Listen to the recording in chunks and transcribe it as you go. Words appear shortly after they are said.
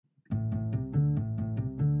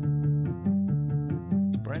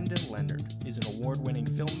Brendan Leonard is an award-winning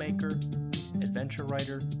filmmaker, adventure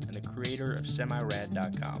writer, and the creator of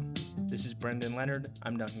SemiRad.com. This is Brendan Leonard.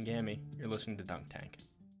 I'm Duncan Gammy. You're listening to Dunk Tank.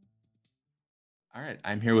 All right,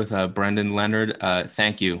 I'm here with Brendan Leonard.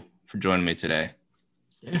 Thank you for joining me today.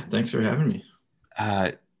 Yeah, thanks for having me.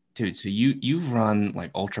 Dude, so you've run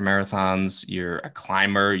like ultra marathons. You're a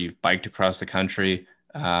climber. You've biked across the country.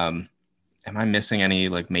 Am I missing any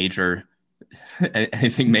like major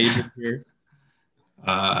anything major here?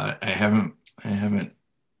 I haven't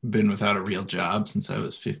been without a real job since I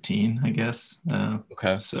was 15, I guess.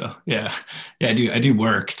 Okay. So yeah, I do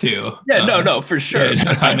work too. Yeah, no, for sure.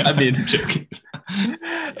 Yeah, I mean, I'm joking.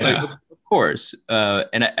 like, of course.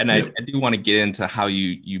 And Yep. I do want to get into how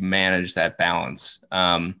you manage that balance.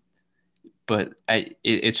 But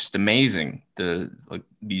it's just amazing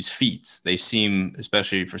these feats. They seem,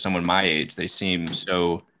 especially for someone my age, they seem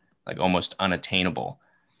so like almost unattainable.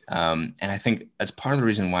 And I think that's part of the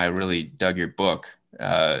reason why I really dug your book,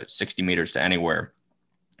 60 Meters to Anywhere,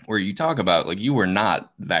 where you talk about like you were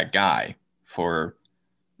not that guy for,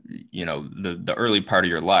 the early part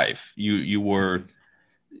of your life. You were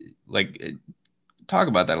like, talk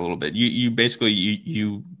about that a little bit. You basically,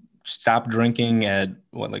 you stopped drinking at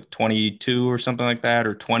what, like 22 or something like that,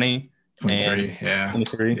 or 20? 23, yeah.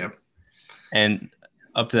 23? Yep. And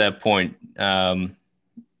up to that point,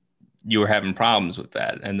 you were having problems with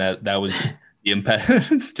that. And that was the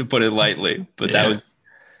impediment, to put it lightly. But Yeah. that was,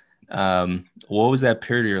 what was that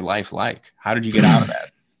period of your life like? How did you get out of that?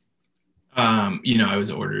 I was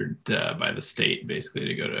ordered by the state basically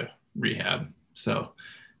to go to rehab. So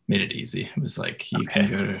made it easy. It was like, you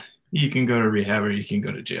can go to rehab or you can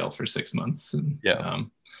go to jail for 6 months. And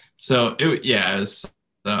so it was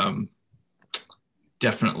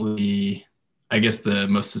definitely, I guess the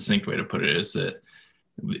most succinct way to put it is that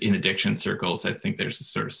in addiction circles, I think there's a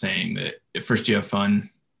sort of saying that at first you have fun,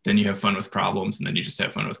 then you have fun with problems, and then you just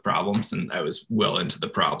have fun with problems. And I was well into the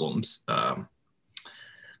problems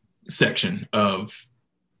section of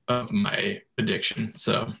my addiction.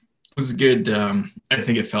 So it was good. I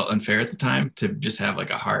think it felt unfair at the time to just have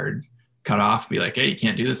like a hard cutoff, be like, hey, you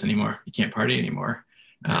can't do this anymore. You can't party anymore.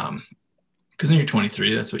 Because when you're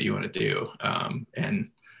 23, that's what you want to do.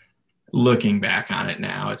 And looking back on it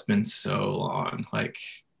now, it's been so long,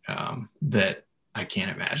 that I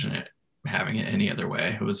can't imagine it having it any other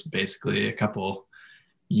way. It was basically a couple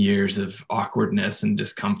years of awkwardness and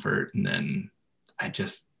discomfort. And then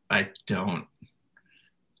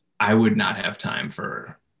I would not have time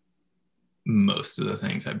for most of the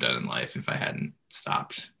things I've done in life if I hadn't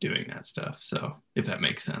stopped doing that stuff. So if that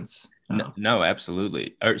makes sense. No,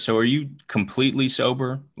 absolutely. So are you completely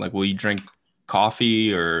sober? Like, will you drink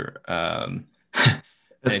coffee or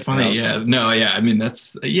that's funny. Else? Yeah. No, yeah. I mean,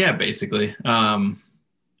 basically. No,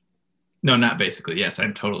 not basically. Yes, I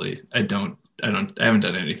haven't done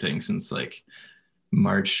anything since like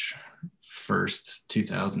March 1st,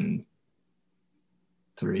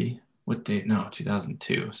 2003. What date? No,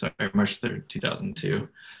 2002. Sorry, March 3rd, 2002. Okay.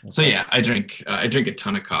 So yeah, I drink a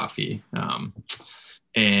ton of coffee.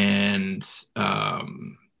 And I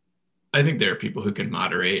think there are people who can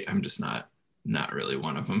moderate. I'm just not really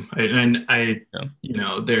one of them. There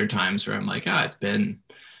are times where I'm like, it's been,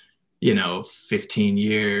 15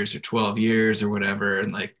 years or 12 years or whatever.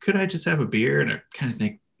 And like, could I just have a beer? And I kind of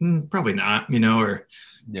think, probably not,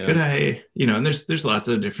 could I, and there's lots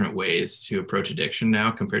of different ways to approach addiction now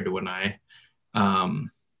compared to when I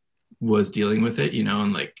was dealing with it,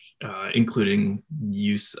 and like, including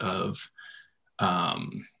use of,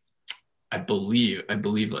 I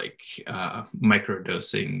believe like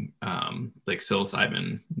microdosing, like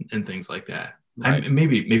psilocybin and things like that. Right.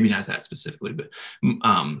 Maybe not that specifically, but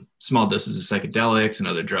small doses of psychedelics and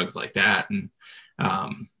other drugs like that. And I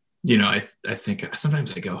think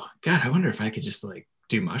sometimes I go, God, I wonder if I could just like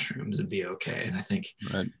do mushrooms and be okay. And I think,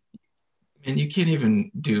 right. And you can't even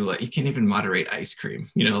moderate ice cream.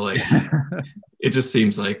 It just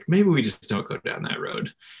seems like maybe we just don't go down that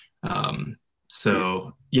road.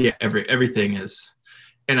 So yeah, everything is,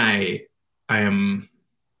 and I don't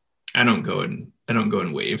go in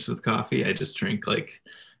waves with coffee. I just drink like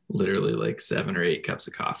literally like 7 or 8 cups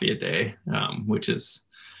of coffee a day, which is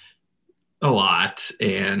a lot.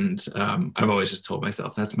 And I've always just told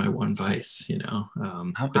myself that's my one vice,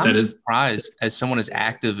 I'm surprised as someone as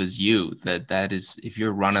active as you, that is, if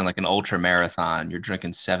you're running like an ultra marathon, you're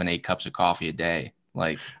drinking 7, 8 cups of coffee a day.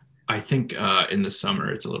 Like, I think in the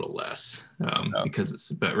summer it's a little less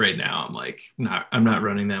but right now I'm not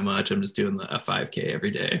running that much. I'm just doing a 5K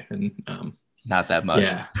every day, and not that much.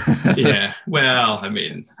 Yeah. Yeah. Well, I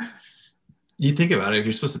mean, you think about it, if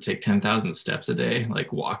you're supposed to take 10,000 steps a day,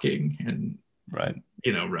 like walking, and Right.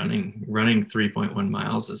 Running 3.1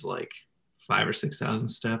 miles is like 5,000 or 6,000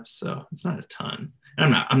 steps. So it's not a ton.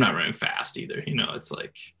 And I'm not running fast either. It's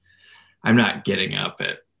like, I'm not getting up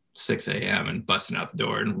at 6 a.m. and busting out the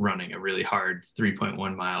door and running a really hard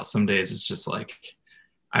 3.1 miles. Some days it's just like,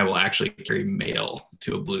 I will actually carry mail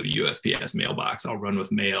to a blue USPS mailbox. I'll run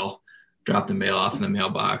with mail, drop the mail off in the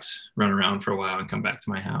mailbox, run around for a while and come back to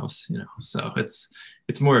my house, So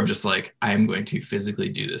it's more of just like, I'm going to physically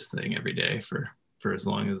do this thing every day for as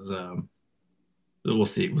long as, we'll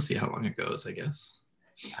see how long it goes, I guess.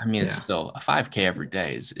 I mean, it's still a 5K every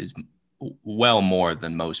day is well more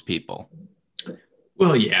than most people.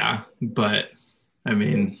 Well, yeah, but I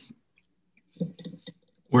mean,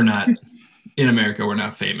 we're not in America. We're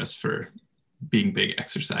not famous for being big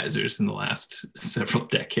exercisers in the last several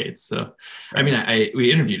decades. So, I mean,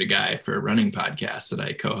 we interviewed a guy for a running podcast that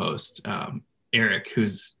I co-host, Eric,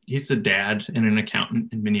 he's a dad and an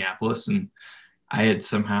accountant in Minneapolis, and he had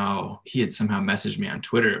somehow messaged me on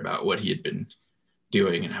Twitter about what he had been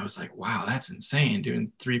doing, and I was like, wow, that's insane,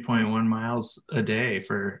 doing 3.1 miles a day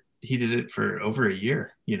he did it for over a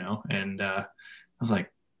year, and I was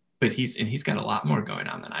like, but he's got a lot more going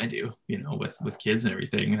on than I do, with kids and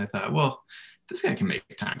everything. And I thought, well, this guy can make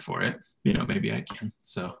time for it, maybe I can.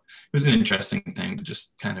 So it was an interesting thing to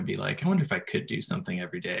just kind of be like, I wonder if I could do something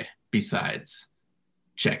every day besides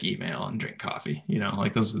check email and drink coffee,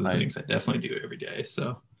 like those are the things I definitely do every day.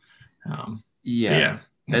 So yeah.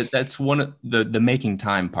 That's one of the making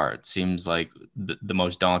time part seems like the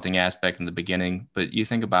most daunting aspect in the beginning, but you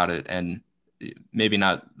think about it, and maybe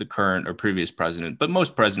not the current or previous president, but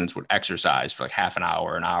most presidents would exercise for like half an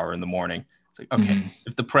hour in the morning. It's like, okay,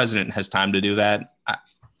 if the president has time to do that,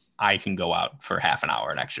 I can go out for half an hour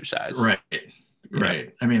and exercise.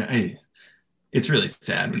 Right. I mean, it's really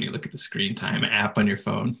sad when you look at the screen time app on your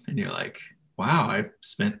phone and you're like, wow, I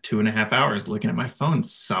spent 2.5 hours looking at my phone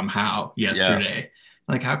somehow yesterday. Yeah.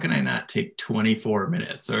 Like, how can I not take 24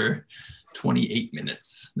 minutes or 28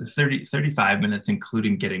 minutes, 35 minutes,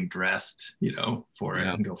 including getting dressed, for it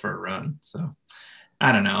and go for a run. So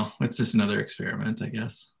I don't know. It's just another experiment, I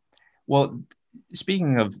guess. Well,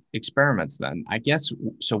 speaking of experiments then, I guess,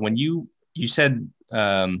 so when you said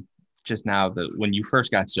just now that when you first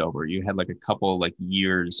got sober, you had like a couple like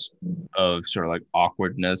years of sort of like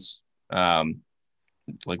awkwardness,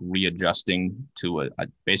 like readjusting to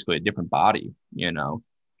basically a different body,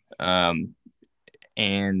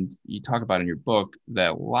 and you talk about in your book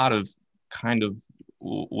that a lot of kind of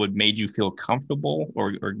what made you feel comfortable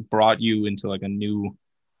or brought you into like a new,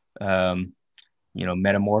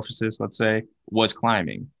 metamorphosis, let's say, was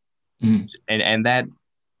climbing. And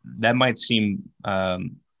that might seem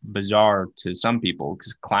bizarre to some people,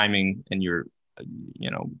 because climbing and you're,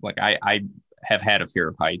 like I have had a fear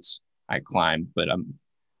of heights. I climb, but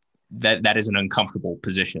that is an uncomfortable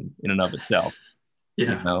position in and of itself.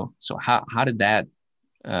 Yeah. So how did that,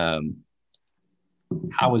 how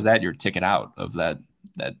was that your ticket out of that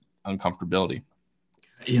uncomfortability?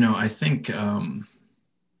 I think,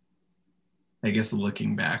 I guess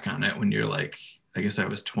looking back on it, when you're like, I guess I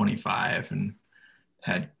was 25 and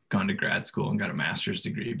had gone to grad school and got a master's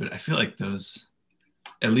degree, but I feel like those,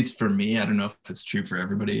 at least for me, I don't know if it's true for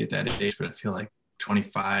everybody at that age, but I feel like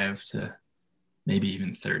 25 to maybe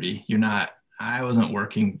even 30, I wasn't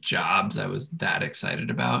working jobs I was that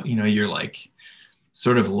excited about. You're like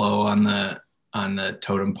sort of low on the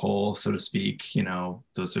totem pole, so to speak,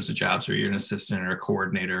 those sorts of jobs where you're an assistant or a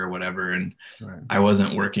coordinator or whatever. And right. I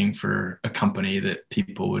wasn't working for a company that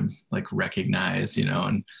people would like recognize,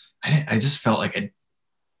 and I just felt like I'd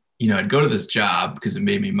go to this job because it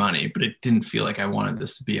made me money, but it didn't feel like I wanted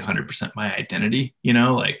this to be 100% my identity,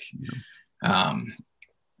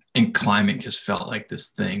 and climbing just felt like this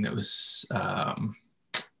thing that was,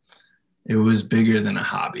 it was bigger than a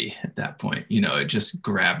hobby at that point. It just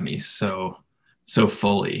grabbed me so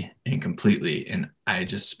fully and completely. And I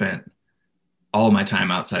just spent all of my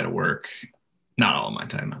time outside of work, not all of my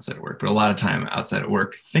time outside of work, but a lot of time outside of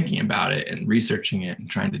work thinking about it and researching it and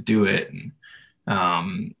trying to do it. And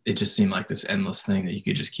it just seemed like this endless thing that you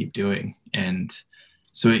could just keep doing. And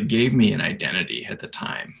so it gave me an identity at the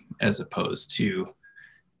time, as opposed to,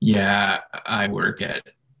 I work at,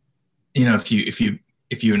 if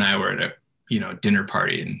you and I were at a, dinner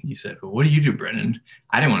party and you said, well, what do you do, Brennan?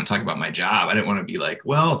 I didn't want to talk about my job. I didn't want to be like,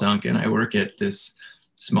 well, Duncan, I work at this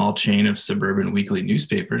small chain of suburban weekly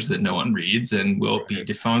newspapers that no one reads and will be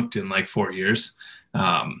defunct in like 4 years.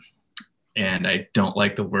 And I don't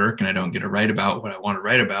like the work and I don't get to write about what I want to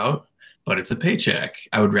write about. but it's a paycheck.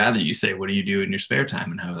 I would rather you say, what do you do in your spare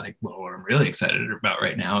time? And I was like, well, what I'm really excited about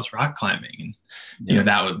right now is rock climbing. And,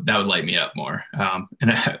 that would light me up more.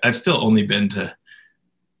 And I've still only been to,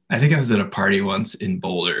 I think I was at a party once in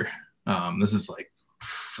Boulder. This is like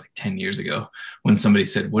 10 years ago, when somebody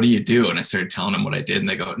said, what do you do? And I started telling them what I did. And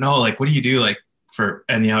they go, no, like, what do you do? Like for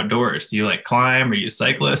in the outdoors? Do you like climb? Are you a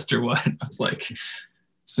cyclist or what? I was like,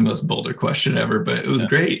 it's the most Boulder question ever, but it was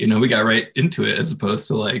great. We got right into it as opposed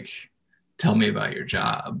to like, tell me about your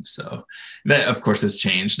job. So that of course has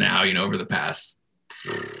changed now, over the past,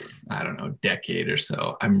 I don't know, decade or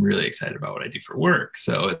so. I'm really excited about what I do for work.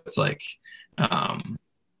 So it's like,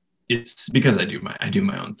 it's because I do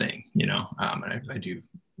my own thing, and I do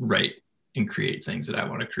write and create things that I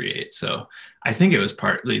want to create. So I think it was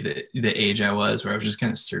partly the age I was, where I was just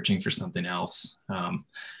kind of searching for something else,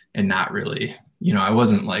 and not really, I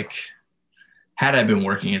wasn't like, had I been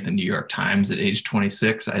working at the New York Times at age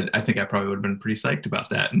 26, I think I probably would have been pretty psyched about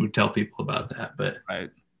that and would tell people about that, but right.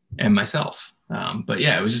 And myself. But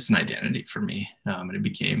yeah, it was just an identity for me, and it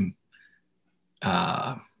became,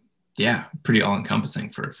 pretty all encompassing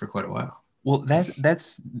for quite a while. Well,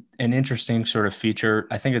 that's an interesting sort of feature.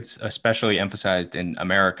 I think it's especially emphasized in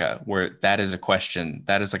America, where that is a question,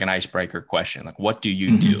 that is like an icebreaker question. Like, what do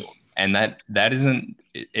you do? And that isn't,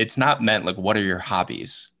 it's not meant like, what are your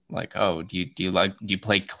hobbies? Like, oh, do you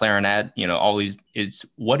play clarinet? All these, it's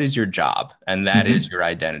what is your job? And that is your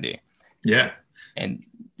identity. Yeah. And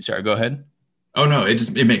sorry, go ahead. Oh no,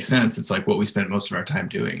 it makes sense. It's like what we spend most of our time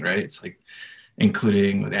doing, right? It's like,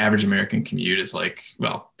 including the average American commute is like,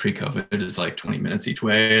 well, pre-COVID is like 20 minutes each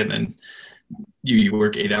way. And then you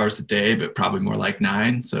work 8 hours a day, but probably more like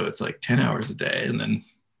 9. So it's like 10 hours a day. And then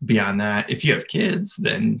beyond that, if you have kids,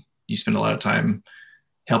 then you spend a lot of time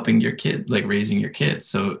helping your kid, like raising your kids.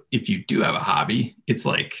 So if you do have a hobby, it's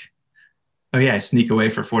like, oh yeah, I sneak away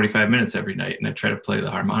for 45 minutes every night and I try to play the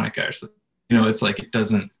harmonica or something. It's like,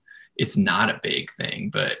 it's not a big thing,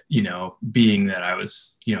 but being that I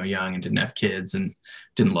was, young and didn't have kids and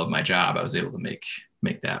didn't love my job, I was able to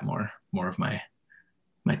make that more of my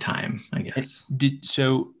time, I guess.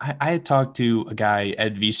 So I had talked to a guy,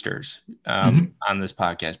 Ed Viesters, on this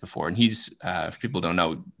podcast before, and he's, if people don't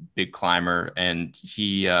know, big climber, and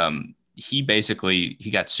he basically, he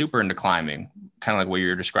got super into climbing, kind of like what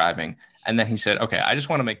you're describing. And then he said, okay, I just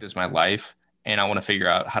want to make this my life, and I want to figure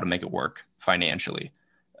out how to make it work financially.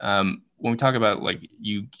 When we talk about like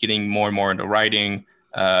you getting more and more into writing,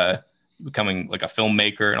 becoming like a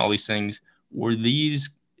filmmaker and all these things,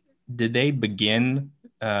 did they begin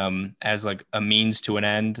as like a means to an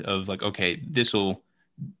end of like, okay, this will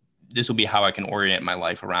be how I can orient my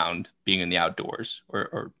life around being in the outdoors,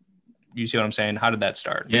 or you see what I'm saying? How did that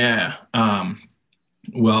start? Yeah.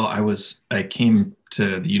 Well, I came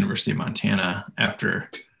to the University of Montana after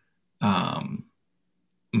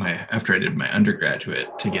I did my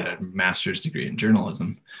undergraduate to get a master's degree in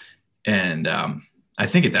journalism. And I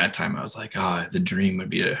think at that time I was like, the dream would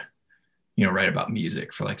be to, write about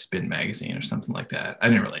music for like Spin magazine or something like that. I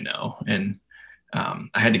didn't really know. And I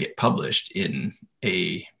had to get published in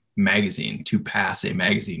a magazine to pass a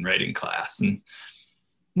magazine writing class. And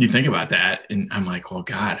you think about that and I'm like, well,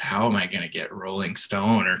 God, how am I going to get Rolling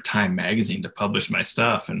Stone or Time magazine to publish my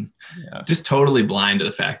stuff? And just totally blind to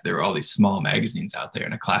the fact that there were all these small magazines out there.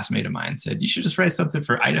 And a classmate of mine said, you should just write something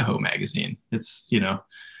for Idaho magazine. It's,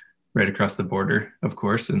 right across the border, of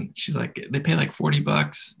course. And she's like, they pay like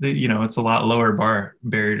 $40. It's a lot lower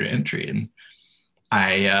barrier to entry. And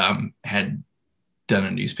I had done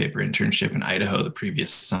a newspaper internship in Idaho the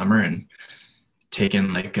previous summer and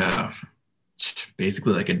taken like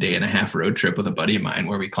basically like a day and a half road trip with a buddy of mine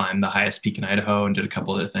where we climbed the highest peak in Idaho and did a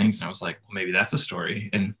couple other things. And I was like, well, maybe that's a story,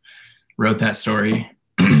 and wrote that story,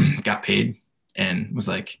 got paid, and was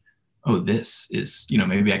like, oh, this is,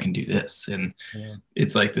 maybe I can do this. And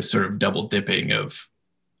it's like this sort of double dipping of,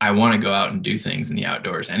 I want to go out and do things in the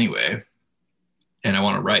outdoors anyway. And I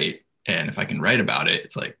want to write. And if I can write about it,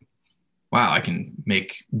 it's like, wow, I can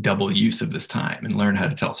make double use of this time and learn how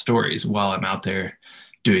to tell stories while I'm out there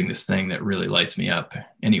doing this thing that really lights me up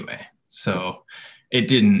anyway. So it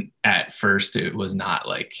didn't, at first, it was not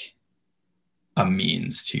like a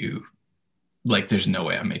means to, like, there's no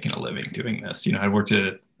way I'm making a living doing this. I worked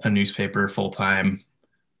at a newspaper full time.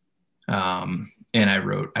 And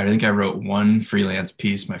I think I wrote one freelance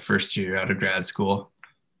piece my first year out of grad school.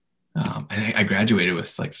 I graduated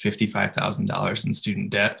with like $55,000 in student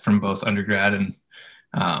debt from both undergrad and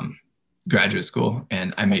graduate school.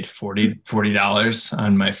 And I made $40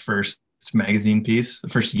 on my first magazine piece the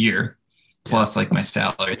first year, plus like my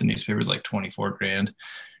salary at the newspaper was like 24 grand.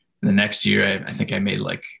 And the next year, I think I made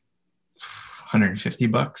like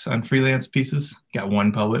 $150 on freelance pieces, got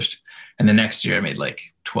one published. And the next year I made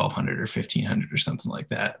like 1,200 or 1,500 or something like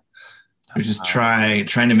that. I was just trying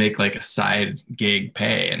to make like a side gig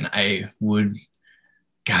pay. And I would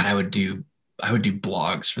do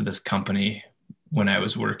blogs for this company when I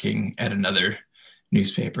was working at another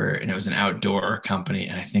newspaper, and it was an outdoor company.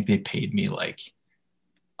 And I think they paid me like,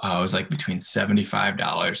 it was like between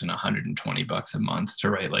 $75 and $120 a month to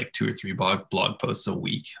write like 2 or 3 blog posts a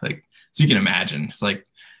week. Like, so you can imagine, it's like,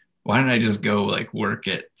 why don't I just go like work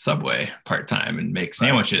at Subway part-time and make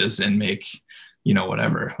sandwiches and make,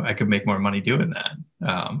 whatever. I could make more money doing that.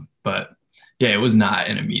 But yeah, it was not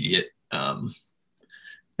an immediate, I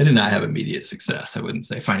did not have immediate success. I wouldn't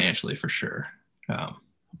say financially for sure.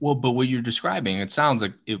 Well, but what you're describing, it sounds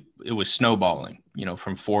like it was snowballing,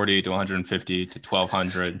 from 40 to 150 to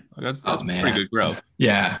 1,200. That's pretty good growth.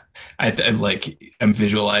 Yeah. I'm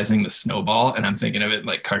visualizing the snowball, and I'm thinking of it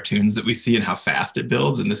like cartoons that we see and how fast it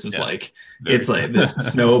builds. And this is it's like the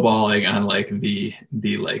snowballing on like the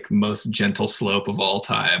like most gentle slope of all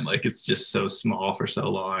time. Like, it's just so small for so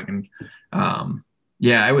long. And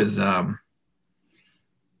I was, so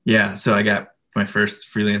I got my first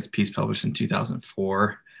freelance piece published in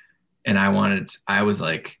 2004. And I was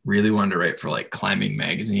like, really wanted to write for like Climbing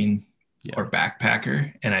Magazine or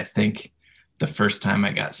Backpacker. And I think the first time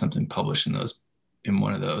I got something published in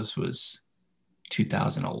one of those was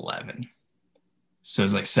 2011. So it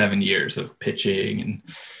was like 7 years of pitching and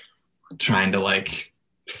trying to like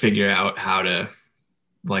figure out how to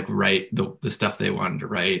like write the stuff they wanted to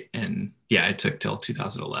write. And it took till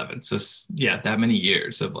 2011. So that many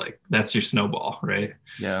years of like, that's your snowball, right?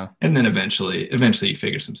 Yeah. And then eventually you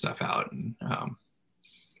figure some stuff out. And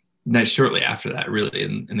then shortly after that, really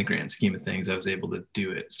in the grand scheme of things, I was able to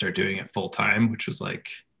start doing it full time, which was like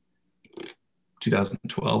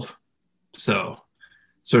 2012. So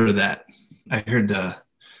sort of that, I heard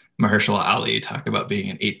Mahershala Ali talk about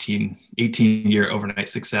being an 18-year overnight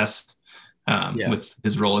success. With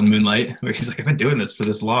his role in Moonlight, where he's like, I've been doing this for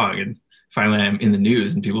this long, and finally I'm in the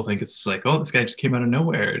news, and people think it's like, oh, this guy just came out of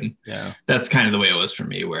nowhere. And that's kind of the way it was for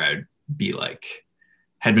me, where I'd be like,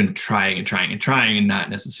 had been trying and not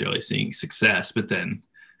necessarily seeing success, but then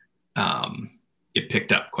it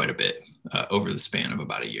picked up quite a bit over the span of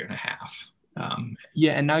about 1.5 years.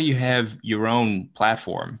 And now you have your own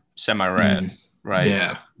platform, Semi-Rad, right?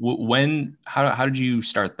 Yeah. How did you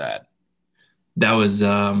start that? That was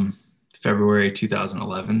February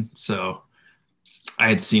 2011. So I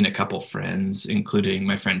had seen a couple friends, including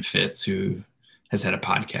my friend Fitz, who has had a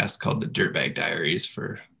podcast called the Dirtbag Diaries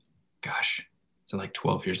for, it's like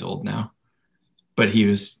 12 years old now. But he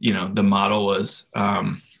was, the model was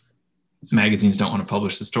magazines don't want to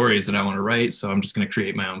publish the stories that I want to write, so I'm just going to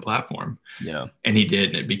create my own platform. Yeah. And he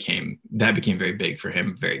did, and that became very big for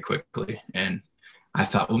him very quickly. And I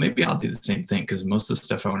thought, well, maybe I'll do the same thing, because most of the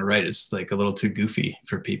stuff I want to write is like a little too goofy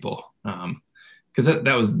for people. Because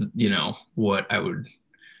that was, what I would,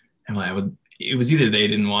 it was either they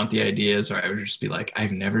didn't want the ideas, or I would just be like,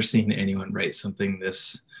 I've never seen anyone write something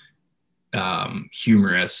this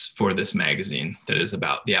humorous for this magazine that is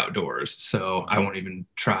about the outdoors. So I won't even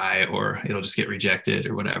try, or it'll just get rejected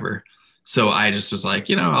or whatever. So I just was like,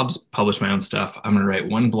 I'll just publish my own stuff. I'm going to write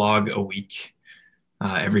one blog a week.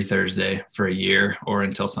 Every Thursday for a year, or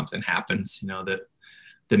until something happens, that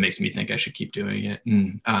makes me think I should keep doing it.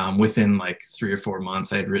 And within like 3 or 4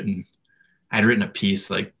 months, I had written a piece,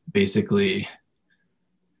 like basically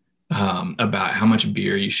about how much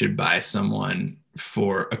beer you should buy someone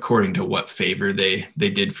for according to what favor they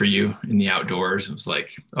did for you in the outdoors. It was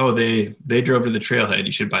like, oh, they drove to the trailhead,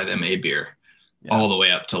 you should buy them a beer. All the way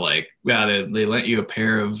up to like, they lent you a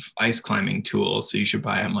pair of ice climbing tools, so you should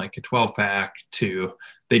buy them like a 12-pack, to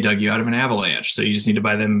they dug you out of an avalanche, so you just need to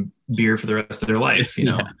buy them beer for the rest of their life,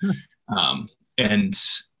 And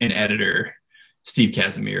an editor, Steve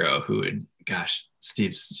Casimiro,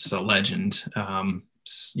 Steve's just a legend,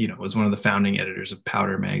 was one of the founding editors of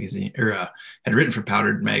Powder Magazine, or had written for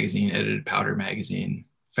Powder Magazine, edited Powder Magazine,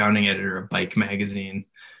 founding editor of Bike Magazine,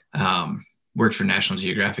 worked for National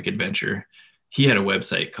Geographic Adventure. He had a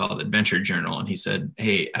website called Adventure Journal, and he said,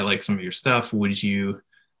 hey, I like some of your stuff. Would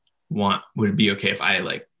it be okay if I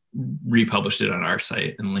like republished it on our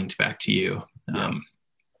site and linked back to you?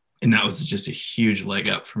 And that was just a huge leg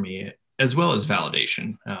up for me, as well as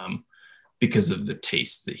validation, because of the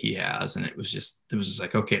taste that he has. And it was just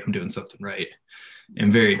like, okay, I'm doing something right.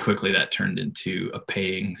 And very quickly that turned into a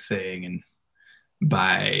paying thing. And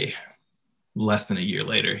by less than a year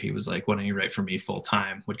later, he was like, why don't you write for me full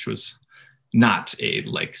time? Which was not a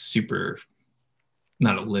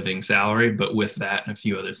not a living salary, but with that and a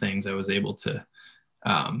few other things, I was able to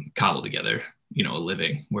cobble together you know, a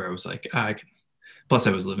living where I was like, I can, plus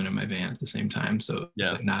I was living in my van at the same time. So it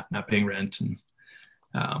was like not paying rent and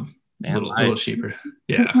little cheaper.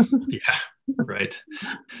 Yeah. Yeah. Right.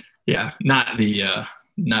 Yeah. Not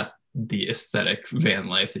the aesthetic van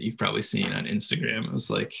life that you've probably seen on Instagram. It was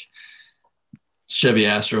like Chevy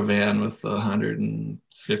Astro van with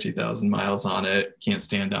 150,000 miles on it. Can't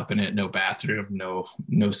stand up in it. No bathroom.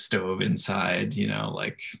 No stove inside. You know,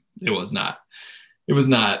 like it was not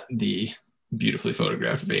the beautifully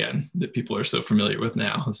photographed van that people are so familiar with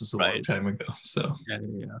now. This is a long time ago. So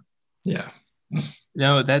yeah.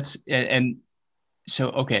 No, that's and so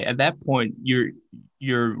okay. At that point, you're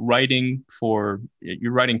writing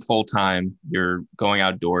full time. You're going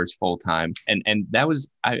outdoors full time, and that was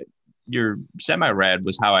your semi-rad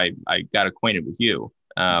was how I got acquainted with you.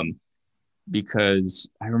 Because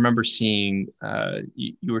I remember seeing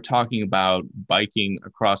you were talking about biking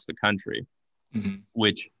across the country,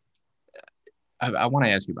 which I want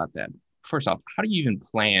to ask you about that. First off, how do you even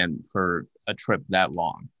plan for a trip that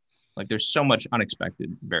long? Like there's so much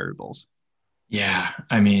unexpected variables. Yeah.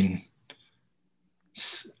 I mean,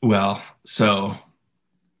 well, so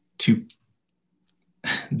to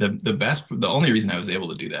the only reason I was able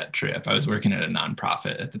to do that trip, I was working at a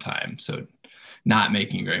nonprofit at the time. So not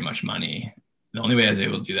making very much money. The only way I was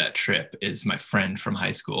able to do that trip is my friend from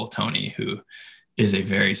high school, Tony, who is a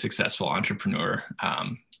very successful entrepreneur,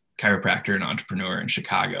 chiropractor and entrepreneur in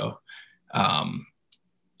Chicago.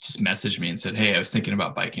 Just messaged me and said, "Hey, I was thinking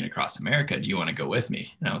about biking across America. Do you want to go with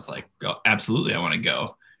me?" And I was like, "Oh, absolutely, I want to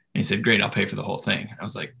go." And he said, "Great, I'll pay for the whole thing." I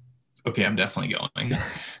was like, "Okay, I'm definitely going."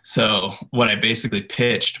 So what I basically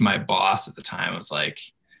pitched my boss at the time was like,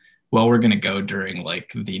 well, we're going to go during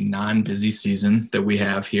like the non-busy season that we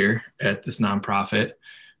have here at this nonprofit.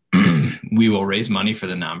 We will raise money for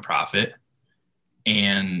the nonprofit,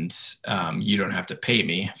 and you don't have to pay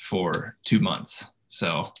me for 2 months.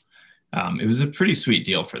 So it was a pretty sweet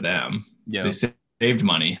deal for them. Yeah. They saved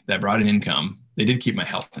money, that brought in income. They did keep my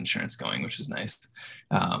health insurance going, which is nice.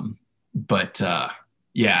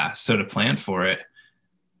 Yeah, so to plan for it,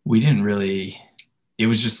 we didn't really, it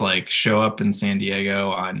was just like show up in San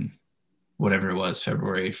Diego on whatever it was,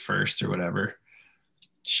 February 1st or whatever,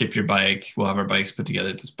 ship your bike. We'll have our bikes put together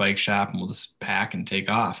at this bike shop and we'll just pack and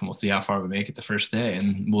take off and we'll see how far we make it the first day.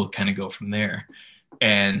 And we'll kind of go from there.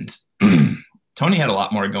 And Tony had a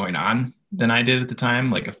lot more going on than I did at the time,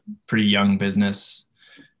 like a pretty young business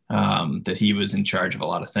that he was in charge of a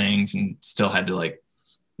lot of things and still had to like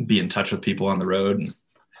be in touch with people on the road and,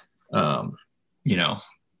 you know,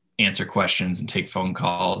 answer questions and take phone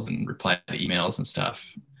calls and reply to emails and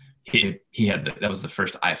stuff. He had that was the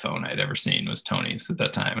first iPhone I'd ever seen was Tony's at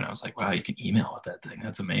that time. And I was like, wow, you can email with that thing.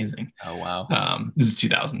 That's amazing. Oh, wow. This is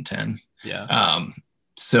 2010. Yeah.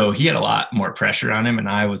 So he had a lot more pressure on him. And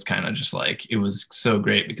I was kind of just like, it was so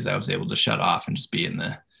great because I was able to shut off and just be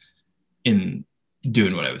in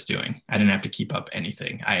doing what I was doing. I didn't have to keep up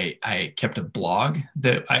anything. I kept a blog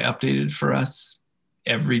that I updated for us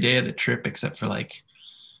every day of the trip, except for like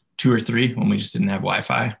 2 or 3 when we just didn't have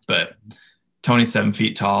Wi-Fi. But Tony's 7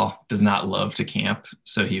 feet tall, does not love to camp.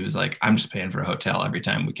 So he was like, I'm just paying for a hotel every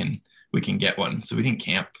time we can get one. So we didn't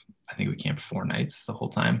camp. I think we camped 4 nights the whole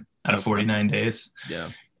time out of 49 days.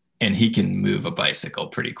 Yeah. And he can move a bicycle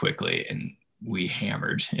pretty quickly. And we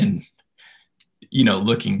hammered. And, you know,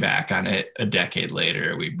 looking back on it a decade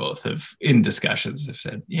later, we both have in discussions have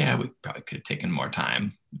said, yeah, we probably could have taken more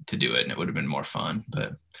time to do it and it would have been more fun.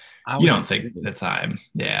 But you don't think the time.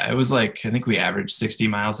 Yeah. It was like, I think we averaged 60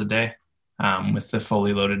 miles a day. With the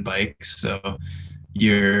fully loaded bikes. So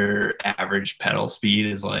your average pedaling speed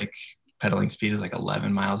is like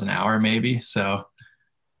 11 miles an hour, maybe. So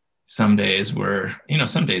some days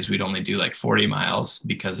we'd only do like 40 miles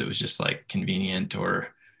because it was just like convenient or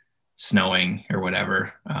snowing or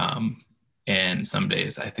whatever. And some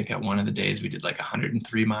days, I think at one of the days we did like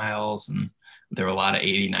 103 miles and there were a lot of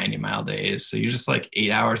 80, 90 mile days. So you're just like 8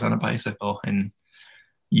 hours on a bicycle and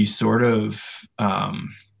you sort of,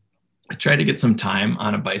 I tried to get some time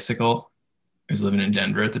on a bicycle. I was living in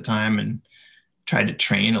Denver at the time and tried to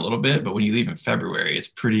train a little bit. But when you leave in February, it's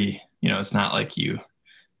pretty, you know, it's not like he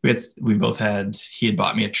had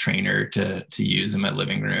bought me a trainer to use in my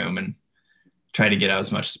living room and try to get out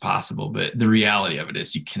as much as possible. But the reality of it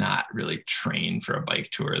is you cannot really train for a bike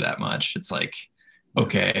tour that much. It's like,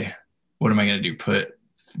 okay, what am I going to do? Put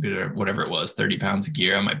whatever it was, 30 pounds of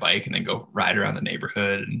gear on my bike and then go ride around the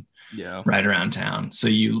neighborhood and ride around town. So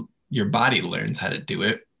your body learns how to do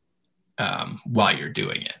it while you're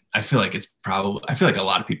doing it. I feel like a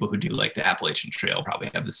lot of people who do like the Appalachian Trail probably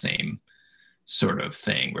have the same sort of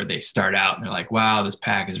thing where they start out and they're like, wow, this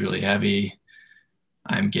pack is really heavy.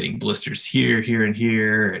 I'm getting blisters here, here, and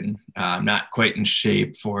here, and I'm not quite in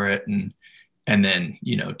shape for it. And then,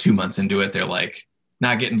 2 months into it, they're like,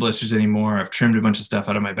 not getting blisters anymore. I've trimmed a bunch of stuff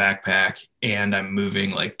out of my backpack and I'm moving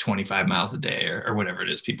like 25 miles a day or whatever it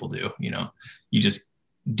is people do. You just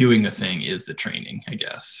doing the thing is the training, I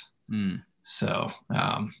guess. So,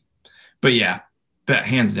 but yeah, but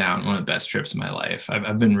hands down, one of the best trips of my life.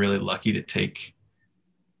 I've been really lucky to take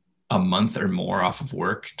a month or more off of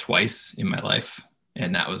work twice in my life.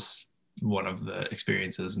 And that was one of the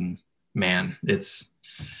experiences. And man,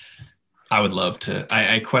 I would love to.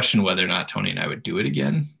 I question whether or not Tony and I would do it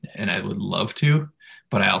again, and I would love to,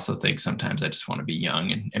 but I also think sometimes I just want to be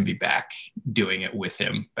young and be back doing it with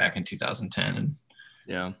him back in 2010. And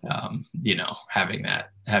having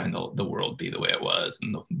the world be the way it was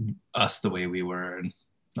and us the way we were and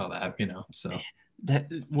all that, so that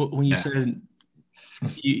when you said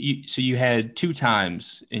so you had 2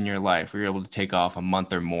 times in your life where you're able to take off a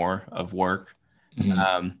month or more of work.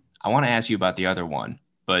 I want to ask you about the other one,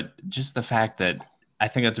 but just the fact that I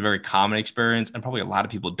think that's a very common experience, and probably a lot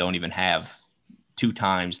of people don't even have 2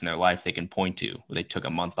 times in their life they can point to where they took a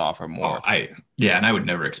month off or more. And I would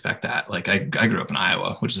never expect that. Like I grew up in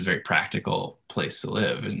Iowa, which is a very practical place to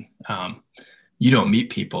live, and you don't meet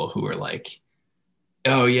people who are like,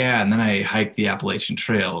 oh yeah, and then I hiked the Appalachian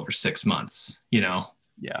Trail over 6 months,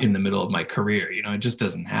 in the middle of my career. It just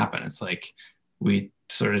doesn't happen. It's like we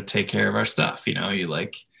sort of take care of our stuff.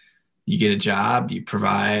 You get a job, you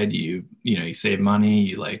provide, you save money,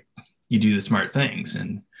 you do the smart things.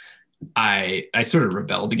 And I sort of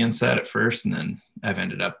rebelled against that at first, and then I've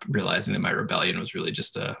ended up realizing that my rebellion was really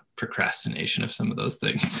just a procrastination of some of those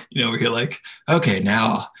things, where you're like, okay,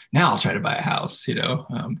 now I'll try to buy a house,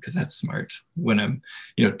 because that's smart. When I'm,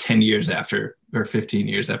 10 years after or 15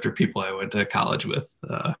 years after people I went to college with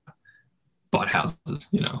bought houses,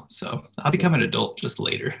 so I'll become an adult just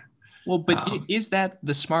later. Well, but is that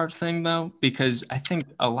the smart thing though? Because I think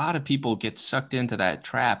a lot of people get sucked into that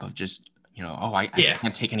trap of just, I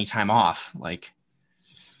can't take any time off. Like,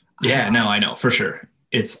 I know for sure.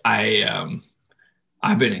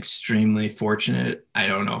 I've been extremely fortunate. I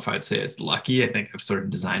don't know if I'd say it's lucky. I think I've sort of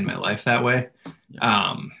designed my life that way.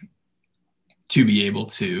 To be able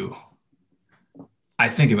to, I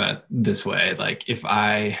think about it this way. Like if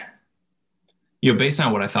I, based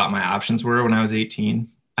on what I thought my options were when I was 18,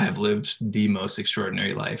 I have lived the most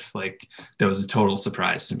extraordinary life. Like that was a total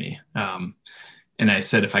surprise to me. And I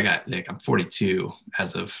said, if I got I'm 42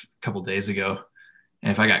 as of a couple of days ago.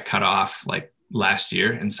 And if I got cut off like last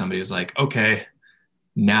year and somebody was like, okay,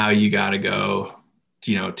 now you got to go,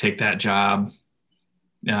 take that job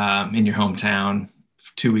in your hometown,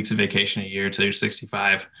 2 weeks of vacation a year till you're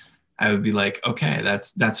 65, I would be like, okay,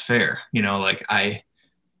 that's fair.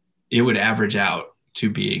 It would average out to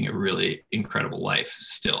being a really incredible life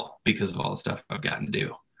still because of all the stuff I've gotten to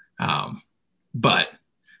do. But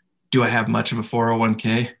do I have much of a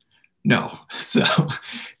 401k? No. So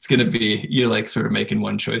it's going to be, you're sort of making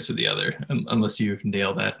one choice or the other, unless you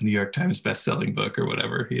nail that New York Times best-selling book or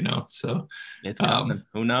whatever, so it's coming.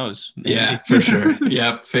 Who knows? Maybe. Yeah, for sure.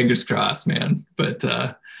 Yeah. Fingers crossed, man. But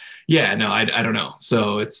I don't know.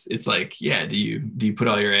 So it's like, yeah, do you put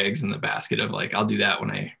all your eggs in the basket of like, I'll do that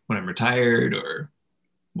when I'm retired or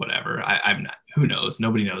whatever. I'm not, who knows?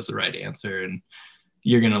 Nobody knows the right answer. And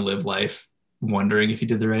you're going to live life wondering if you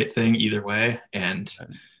did the right thing either way.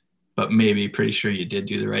 But maybe pretty sure you did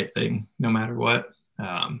do the right thing no matter what,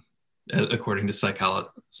 according to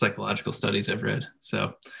psychological studies I've read.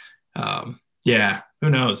 So who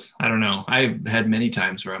knows? I don't know. I've had many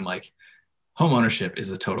times where I'm like, home ownership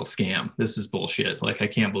is a total scam. This is bullshit. Like, I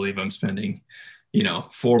can't believe I'm spending,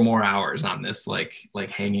 4 more hours on this, like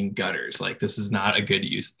hanging gutters. Like, this is not a good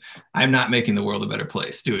use. I'm not making the world a better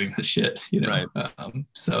place doing this shit, Right.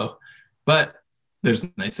 But there's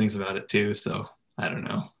nice things about it too. So I don't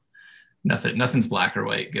know. Nothing's black or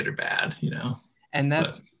white, good or bad, And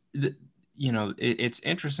that's, it's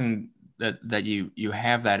interesting that you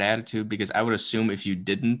have that attitude, because I would assume if you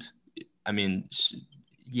didn't, I mean,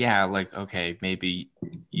 yeah, like, okay, maybe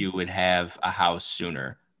you would have a house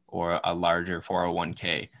sooner or a larger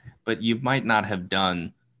 401k, but you might not have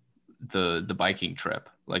done the biking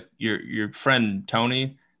trip. Like your friend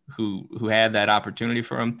Tony, who had that opportunity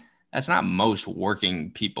for him, that's not most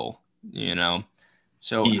working people,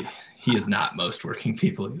 So he is not most working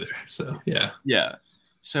people either. So yeah. Yeah.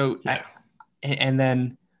 So yeah. And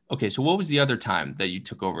then, okay, so what was the other time that you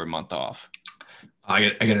took over a month off? I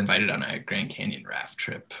got invited on a Grand Canyon raft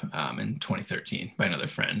trip in 2013 by another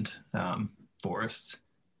friend, Forrest.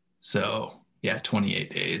 So yeah, 28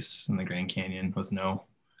 days in the Grand Canyon with no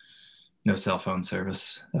cell phone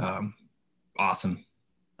service. Awesome.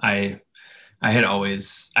 I I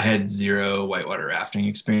had zero whitewater rafting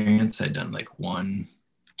experience. I'd done like 1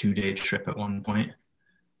 2 day trip at one point,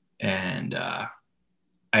 and I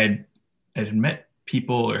had met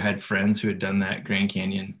people or had friends who had done that Grand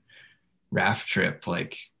Canyon raft trip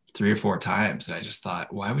like 3 or 4 times. And I just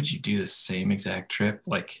thought, why would you do the same exact trip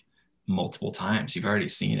like multiple times? You've already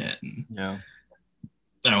seen it. And Yeah.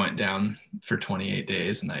 I went down for 28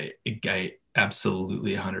 days, and I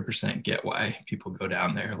absolutely 100% get why people go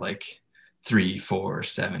down there like 3 4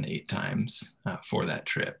 7 8 times for that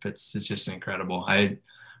trip. It's just incredible. I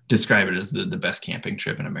describe it as the best camping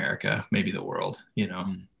trip in America, maybe the world, you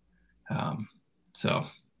know. So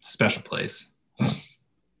special place.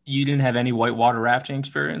 You didn't have any whitewater rafting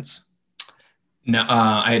experience? No,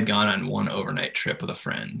 I had gone on one overnight trip with a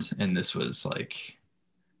friend, and this was like,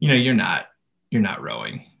 you know, you're not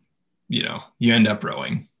rowing, you know, you end up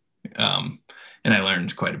rowing. And I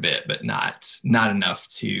learned quite a bit, but not enough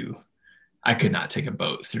to, I could not take a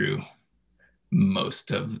boat through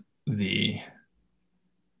most of the,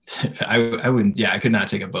 I wouldn't, yeah, I could not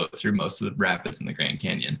take a boat through most of the rapids in the Grand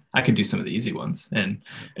Canyon. I could do some of the easy ones. And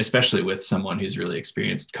especially with someone who's really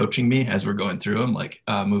experienced coaching me as we're going through them, like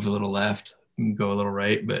move a little left, go a little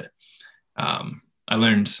right. But I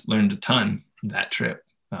learned a ton that trip,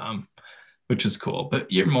 which was cool.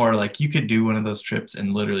 But you're more like, you could do one of those trips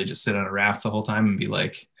and literally just sit on a raft the whole time and be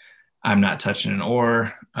like, I'm not touching an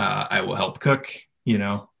oar. I will help cook, you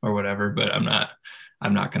know, or whatever, but I'm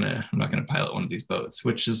not gonna pilot one of these boats,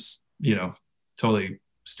 which is, you know, totally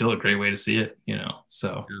still a great way to see it, you know.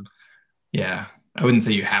 So yeah, I wouldn't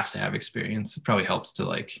say you have to have experience. It probably helps to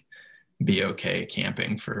like be okay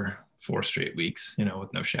camping for 4 straight weeks, you know,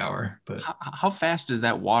 with no shower. But How fast does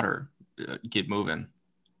that water get moving?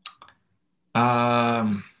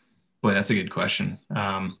 boy, that's a good question.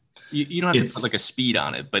 You don't have to put like a speed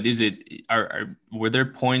on it, but were there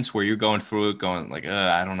points where you're going through it going like,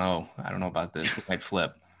 I don't know about this, it might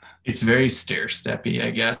flip? It's very stair-steppy,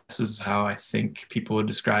 I guess, is how I think people would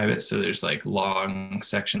describe it. So there's like long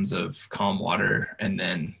sections of calm water, and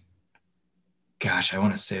then, gosh, I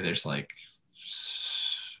want to say there's like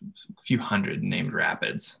a few hundred named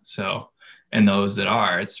rapids. So, and those that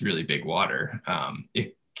are, it's really big water.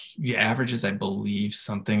 The average is, I believe,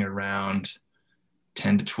 something around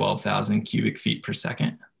 10 to 12,000 cubic feet per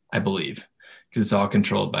second, I believe, because it's all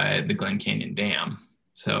controlled by the Glen Canyon Dam.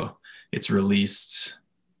 So it's released.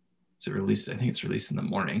 I think it's released in the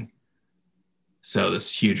morning. So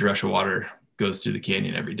this huge rush of water goes through the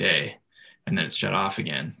canyon every day, and then it's shut off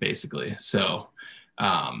again, basically. So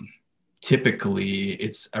typically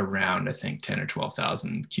it's around, I think, 10 or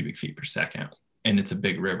 12,000 cubic feet per second, and it's a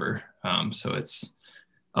big river. So it's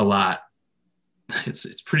a lot.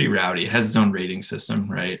 It's pretty rowdy. It has its own rating system,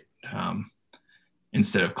 right?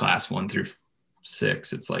 Instead of class 1 through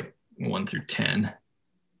 6, it's like 1 through 10.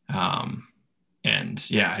 And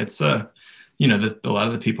yeah, it's you know, a lot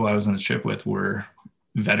of the people I was on the trip with were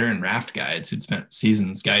veteran raft guides who'd spent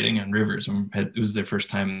seasons guiding on rivers, and it was their first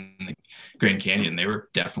time in the Grand Canyon. They were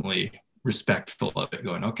definitely respectful of it,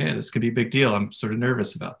 going, okay, this could be a big deal. I'm sort of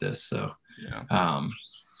nervous about this. So, yeah.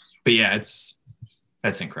 But yeah,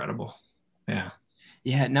 that's incredible. Yeah.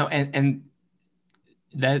 Yeah, no, and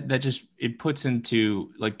that just, it puts into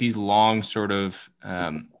like these long sort of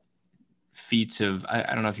feats of,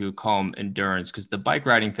 I don't know if you would call them endurance, because the bike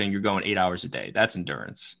riding thing, you're going 8 hours a day. That's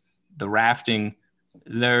endurance. The rafting,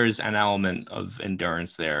 there's an element of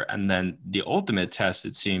endurance there. And then the ultimate test,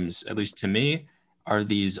 it seems, at least to me, are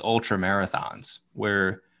these ultra marathons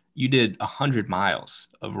where you did 100 miles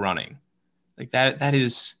of running. Like that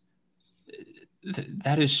is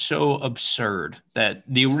so absurd that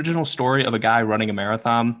the original story of a guy running a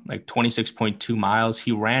marathon, like 26.2 miles,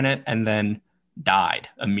 he ran it and then died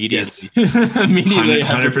immediately. Yes. Immediately.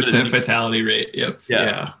 100% fatality rate. Yep.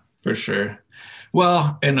 Yeah, for sure.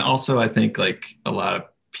 Well, and also I think like a lot of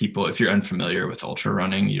people, if you're unfamiliar with ultra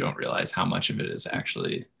running, you don't realize how much of it is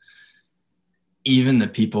actually, even the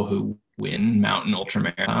people who win mountain ultra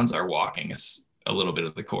marathons are walking a little bit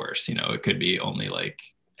of the course. You know, it could be only like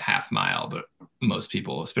half mile, but most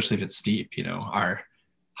people, especially if it's steep, you know, are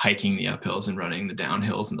hiking the uphills and running the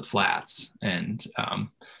downhills and the flats. And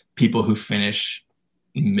people who finish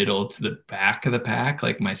middle to the back of the pack,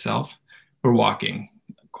 like myself, we're walking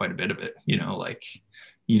quite a bit of it, you know, like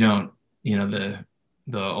you don't, you know, the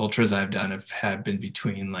ultras I've done have been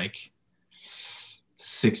between like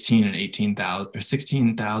 16 and 18,000 or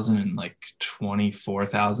 16,000 and like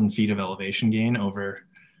 24,000 feet of elevation gain over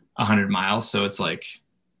 100 miles. So it's like,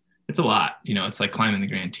 it's a lot, you know, it's like climbing the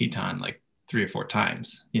Grand Teton like 3 or 4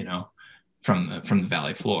 times, you know, from the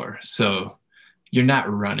valley floor. So you're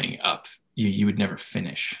not running up you would never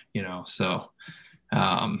finish, So,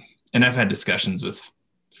 and I've had discussions with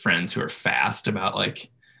friends who are fast about like,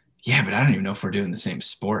 yeah, but I don't even know if we're doing the same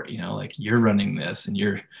sport, like you're running this and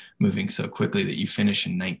you're moving so quickly that you finish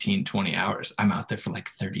in 19, 20 hours. I'm out there for like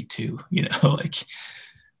 32, like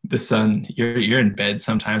the sun, you're in bed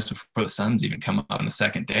sometimes before the sun's even come up on the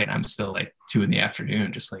second day. And I'm still like 2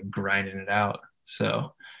 p.m, just like grinding it out.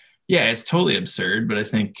 So yeah, it's totally absurd, but I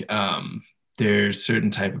think there's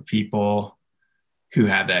certain type of people who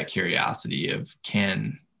have that curiosity of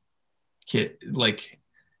like,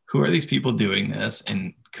 who are these people doing this?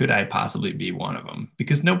 And could I possibly be one of them?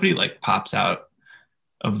 Because nobody like pops out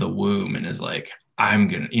of the womb and is like, I'm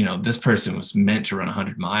going to, this person was meant to run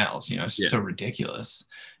 100 miles, it's so ridiculous.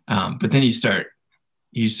 But then you start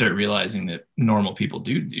realizing that normal people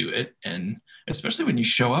do it. And especially when you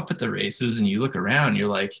show up at the races and you look around, you're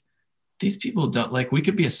like, these people don't, like, we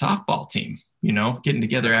could be a softball team, getting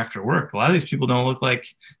together after work. A lot of these people don't look like,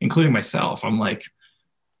 including myself, I'm like,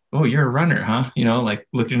 oh, you're a runner, huh? Like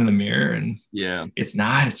looking in the mirror, and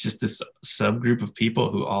it's just this subgroup of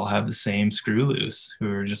people who all have the same screw loose,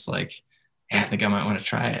 who are just like, yeah, I think I might want to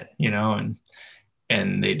try it,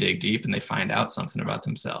 and they dig deep and they find out something about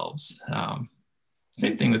themselves.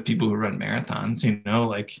 Same thing with people who run marathons,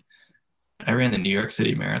 like I ran the New York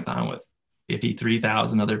City Marathon with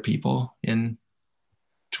 53,000 other people in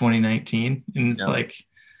 2019. And it's like,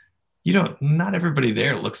 not everybody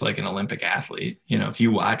there looks like an Olympic athlete. If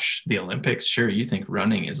you watch the Olympics, sure, you think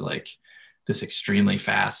running is like this extremely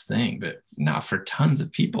fast thing, but not for tons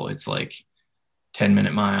of people. It's like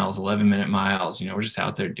 10-minute miles, 11-minute miles, we're just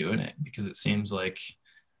out there doing it because it seems like,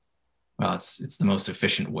 well, it's the most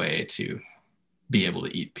efficient way to be able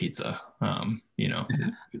to eat pizza,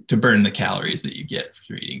 to burn the calories that you get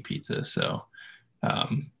through eating pizza. So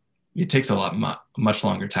it takes a much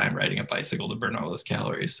longer time riding a bicycle to burn all those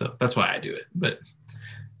calories. So that's why I do it. But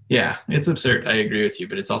yeah, it's absurd. I agree with you,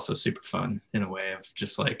 but it's also super fun in a way of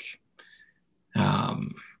just like,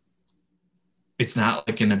 it's not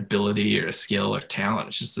like an ability or a skill or talent.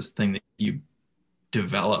 It's just this thing that you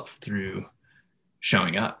develop through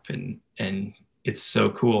showing up. And it's so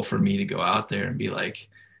cool for me to go out there and be like,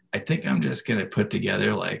 I think I'm just going to put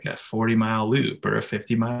together like a 40-mile loop or a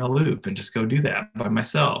 50-mile loop and just go do that by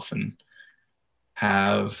myself and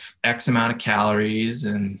have X amount of calories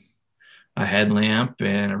and a headlamp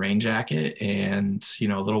and a rain jacket and,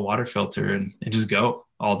 a little water filter and just go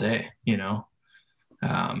all day,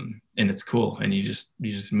 and it's cool. And you just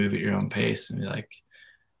move at your own pace and be like,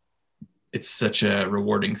 it's such a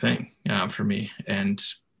rewarding thing for me. And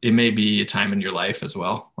it may be a time in your life as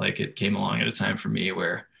well. Like it came along at a time for me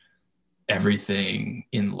where everything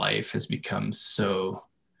in life has become so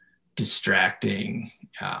distracting.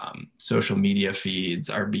 Social media feeds,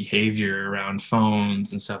 our behavior around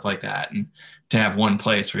phones and stuff like that. And to have one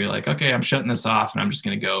place where you're like, okay, I'm shutting this off and I'm just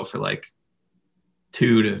going to go for like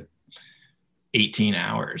 2 to 18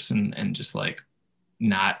 hours and just like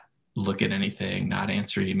not look at anything, not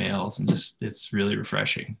answer emails, and just, it's really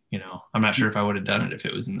refreshing. I'm not sure if I would have done it if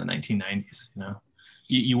it was in the 1990s.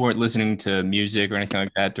 You weren't listening to music or anything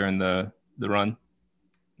like that during the run?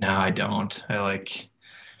 No, I don't. I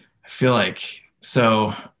feel like,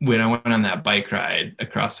 so when I went on that bike ride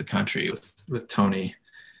across the country with Tony,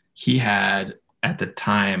 he had at the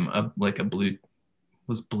time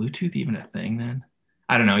was Bluetooth even a thing then?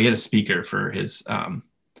 I don't know. He had a speaker for his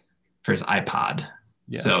iPod.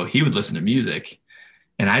 Yeah. So he would listen to music,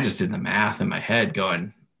 and I just did the math in my head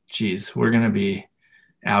going, geez, we're going to be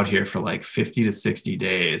out here for like 50 to 60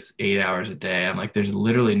 days, 8 hours a day. I'm like, there's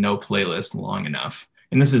literally no playlist long enough.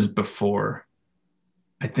 And this is before,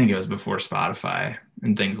 I think it was before Spotify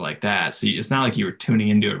and things like that. So it's not like you were tuning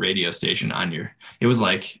into a radio station it was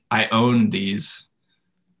like I owned these,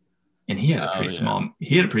 and he had a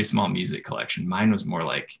pretty small music collection. Mine was more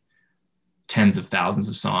like tens of thousands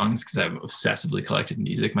of songs because I've obsessively collected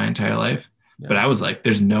music my entire life. Yeah. But I was like,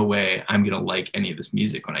 there's no way I'm going to like any of this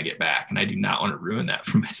music when I get back. And I do not want to ruin that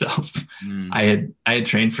for myself. I had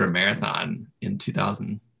trained for a marathon in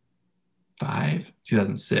 2005,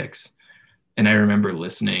 2006. And I remember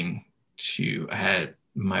listening I had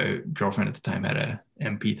my girlfriend at the time had a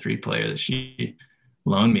MP3 player that she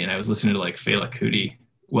loaned me. And I was listening to like Fela Kuti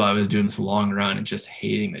while I was doing this long run and just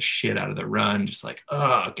hating the shit out of the run. Just like,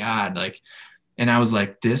 oh God, and I was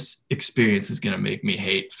like, this experience is going to make me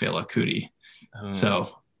hate Fela Kuti.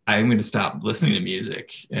 So I'm going to stop listening to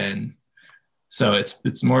music. And so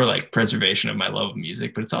it's more like preservation of my love of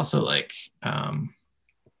music, but it's also like,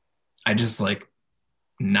 I just like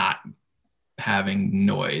not having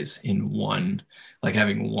noise in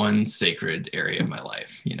having one sacred area of my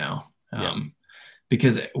life,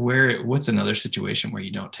 because what's another situation where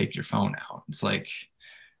you don't take your phone out? It's like,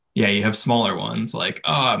 yeah, you have smaller ones like,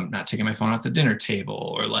 oh, I'm not taking my phone at the dinner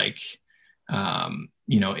table, or like,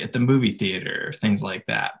 at the movie theater, things like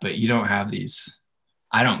that. But you don't have these.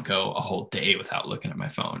 I don't go a whole day without looking at my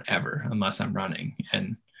phone ever, unless I'm running.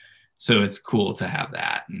 And so it's cool to have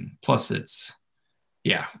that. And plus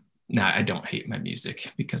yeah, now I don't hate my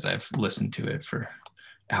music because I've listened to it for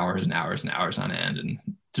hours and hours and hours on end and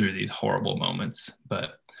through these horrible moments.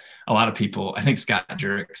 But a lot of people, I think Scott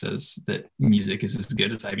Jurek says that music is as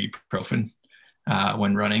good as ibuprofen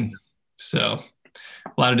when running. So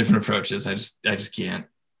a lot of different approaches. I just can't.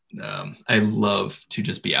 I love to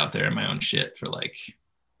just be out there in my own shit for like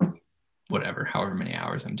whatever, however many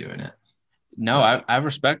hours I'm doing it. No, So. I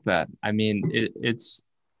respect that. I mean, it's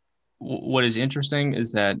what is interesting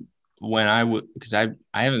is that when because I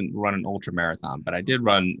haven't run an ultra marathon, but I did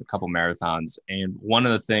run a couple marathons, and one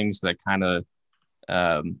of the things that kind of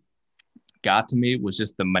got to me was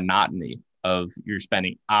just the monotony of you're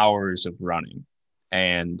spending hours of running,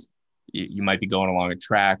 and you might be going along a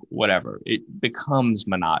track, whatever. It becomes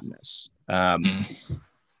monotonous, and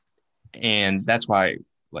that's why,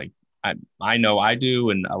 like, I know I do,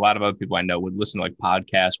 and a lot of other people I know would listen to like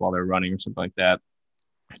podcasts while they're running or something like that.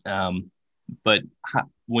 But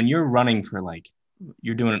when you're running for like,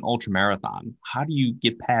 you're doing an ultra marathon, how do you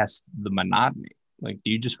get past the monotony? Like,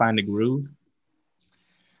 do you just find a groove?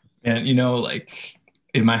 And like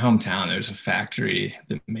in my hometown, there's a factory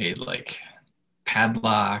that made like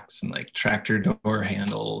padlocks and like tractor door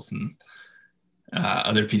handles and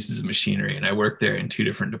other pieces of machinery. And I worked there in 2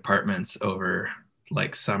 different departments over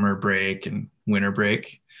like summer break and winter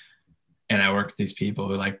break. And I worked with these people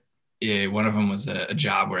who like, one of them was a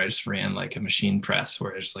job where I just ran like a machine press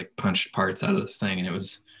where I just like punched parts out of this thing. And it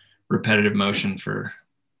was repetitive motion for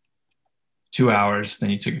 2 hours. Then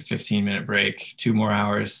you took a 15-minute break, 2 more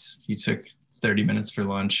hours. You took 30 minutes for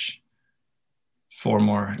lunch, 2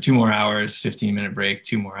 more hours, 15-minute break,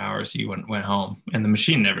 2 more hours. You went home, and the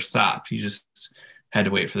machine never stopped. You just had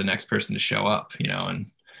to wait for the next person to show up,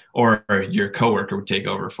 or your coworker would take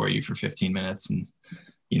over for you for 15 minutes and,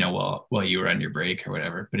 while you were on your break or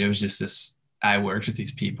whatever. But it was just this, I worked with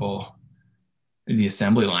these people, the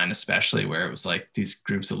assembly line, especially, where it was like these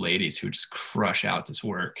groups of ladies who would just crush out this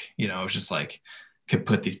work. It was just like, could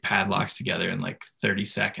put these padlocks together in like 30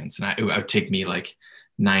 seconds. And it would take me like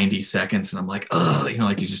 90 seconds. And I'm like, oh,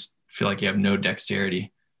 like you just feel like you have no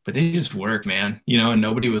dexterity, but they just work, man, and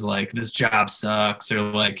nobody was like, this job sucks, or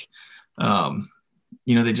like,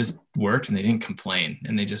 they just worked and they didn't complain,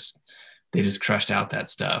 and they just crushed out that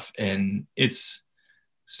stuff. And it's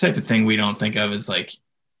this type of thing we don't think of as like,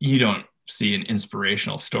 you don't see an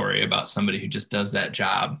inspirational story about somebody who just does that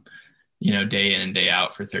job, day in and day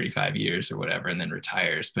out for 35 years or whatever, and then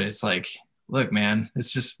retires. But it's like, look, man,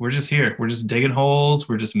 we're just here. We're just digging holes.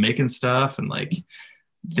 We're just making stuff. And like,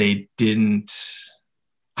 I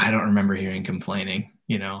don't remember hearing complaining,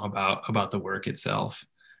 about the work itself.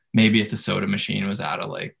 Maybe if the soda machine was out of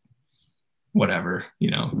like whatever,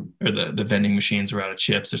 or the vending machines were out of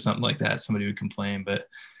chips or something like that, somebody would complain. But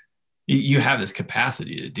you have this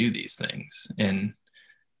capacity to do these things. And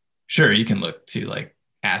sure, you can look to like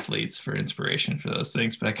athletes for inspiration for those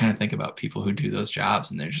things, but I kind of think about people who do those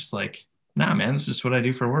jobs and they're just like, nah, man, this is just what I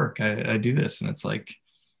do for work. I do this. And it's like,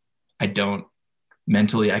 I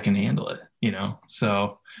can handle it,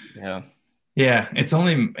 So yeah, it's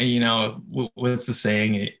only, what's the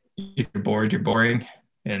saying? If you're bored, you're boring.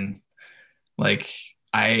 And like,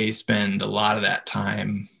 I spend a lot of that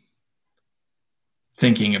time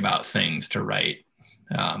thinking about things to write,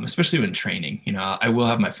 especially when training. I will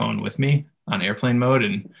have my phone with me on airplane mode.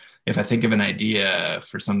 And if I think of an idea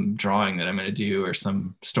for some drawing that I'm going to do or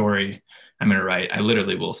some story I'm going to write, I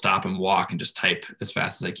literally will stop and walk and just type as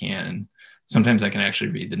fast as I can. And sometimes I can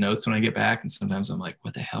actually read the notes when I get back. And sometimes I'm like,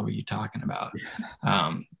 what the hell were you talking about?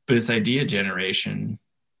 But it's idea generation.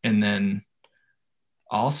 And then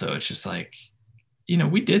also it's just like,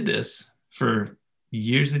 we did this for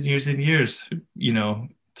years and years and years,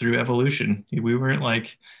 through evolution. We weren't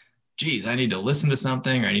like, geez, I need to listen to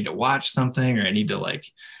something, or I need to watch something, or I need to like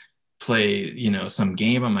play, some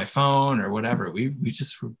game on my phone or whatever. We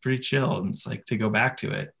just were pretty chill. And it's like, to go back to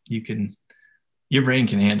it, your brain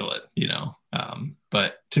can handle it,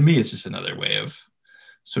 but to me, it's just another way of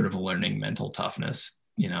sort of learning mental toughness.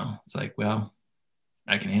 It's like, well,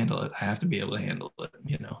 I can handle it. I have to be able to handle it.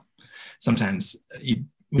 Sometimes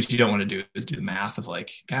what you don't want to do is do the math of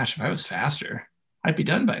like, gosh, if I was faster, I'd be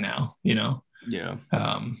done by now, Yeah.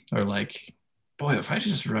 Or like, boy, if I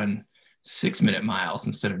just run 6-minute miles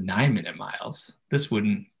instead of 9-minute miles, this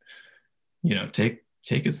wouldn't, take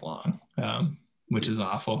as long. which is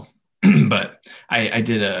awful. But I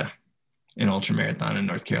did an ultra marathon in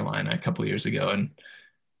North Carolina a couple years ago, and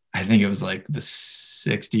I think it was like the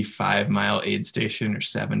 65-mile aid station or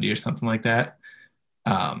 70 or something like that.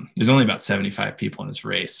 There's only about 75 people in this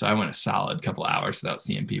race, so I went a solid couple hours without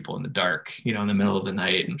seeing people in the dark, in the middle of the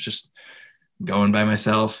night, and was just going by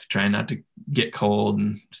myself, trying not to get cold,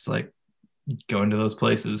 and just like going to those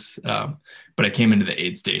places. But I came into the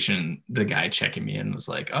aid station, the guy checking me in was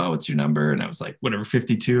like, "Oh, what's your number?" And I was like, "Whatever,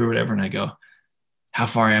 52 or whatever." And I go, "How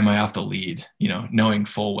far am I off the lead?" Knowing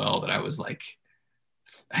full well that I was like,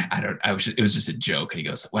 it was just a joke. And he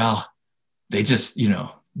goes, "Well, they just,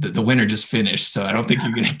 the winner just finished, so I don't think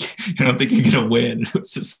you're gonna win." It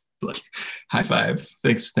was just like, high five.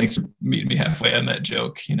 Thanks for meeting me halfway on that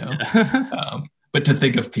joke. But to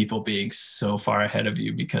think of people being so far ahead of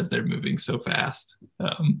you because they're moving so fast,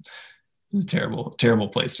 it's a terrible, terrible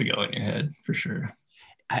place to go in your head for sure.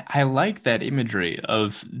 I like that imagery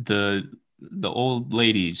of the old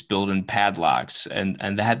ladies building padlocks and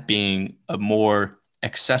that being a more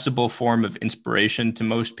accessible form of inspiration to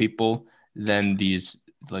most people than these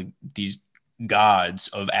gods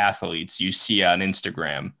of athletes you see on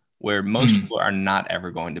Instagram, where most people are not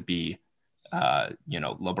ever going to be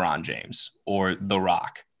LeBron James or The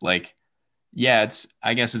Rock. Like, yeah,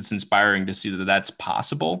 I guess it's inspiring to see that that's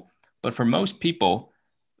possible, but for most people,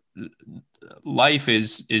 life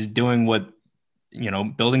is doing what,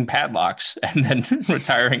 building padlocks and then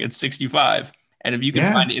retiring at 65. And if you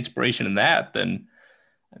can find inspiration in that, then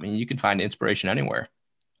you can find inspiration anywhere.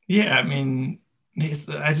 Yeah,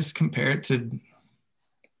 I just compare it to,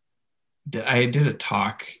 I did a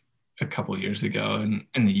talk a couple of years ago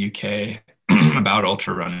in the UK about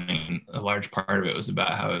ultra running. A large part of it was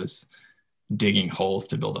about how I was digging holes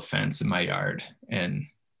to build a fence in my yard, and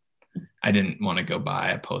I didn't want to go buy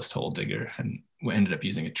a post hole digger, and we ended up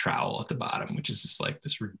using a trowel at the bottom, which is just like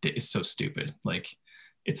this. It's so stupid. Like,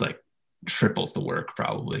 it's like triples the work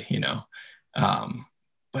probably,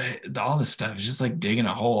 but all this stuff is just like digging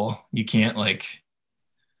a hole. You can't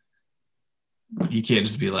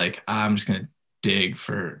just be like, I'm just gonna dig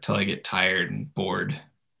till I get tired and bored,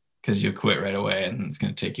 because you'll quit right away, and it's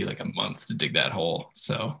gonna take you like a month to dig that hole.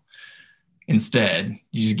 So instead,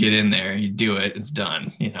 you just get in there, you do it, it's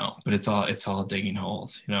done, but it's all digging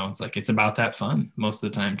holes. It's like, it's about that fun most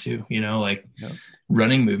of the time too,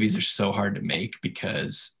 running movies are so hard to make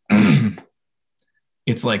because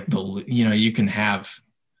it's like you can have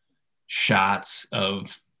shots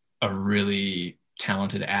of a really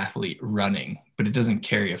talented athlete running, but it doesn't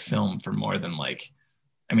carry a film for more than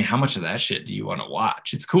how much of that shit do you want to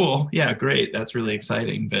watch? It's cool. Yeah, great. That's really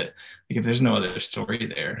exciting. But if there's no other story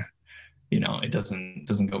there, it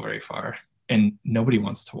doesn't go very far, and nobody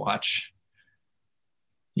wants to watch.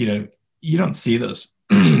 You don't see those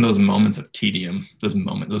those moments of tedium,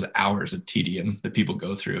 those hours of tedium that people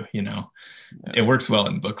go through. It works well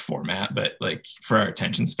in book format, but like for our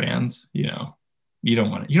attention spans, you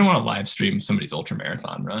don't want to live stream somebody's ultra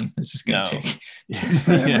marathon run. It's just gonna takes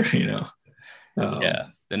forever. Yeah,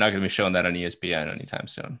 they're not gonna be showing that on ESPN anytime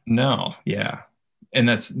soon. No, yeah, and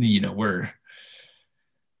that's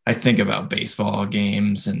I think about baseball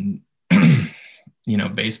games, and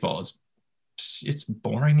baseball it's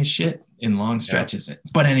boring as shit in long stretches,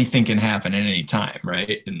 but anything can happen at any time,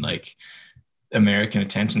 right? And like, American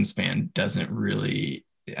attention span doesn't really.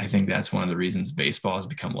 I think that's one of the reasons baseball has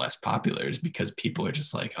become less popular, is because people are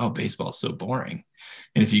just like, oh, baseball is so boring.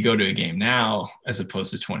 And if you go to a game now, as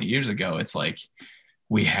opposed to 20 years ago, it's like,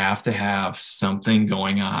 we have to have something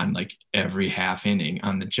going on like every half inning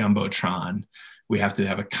on the Jumbotron. We have to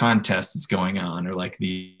have a contest that's going on, or like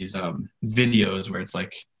these videos where it's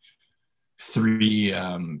like 3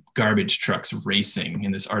 garbage trucks racing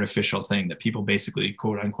in this artificial thing that people basically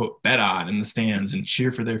quote unquote bet on in the stands and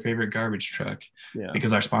cheer for their favorite garbage truck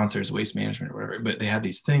because our sponsor is Waste Management or whatever. But they have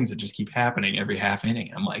these things that just keep happening every half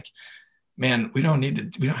inning. I'm like, man, we don't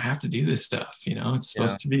have to do this stuff. It's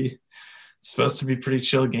supposed to be pretty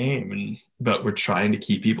chill game, but we're trying to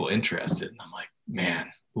keep people interested. And I'm like,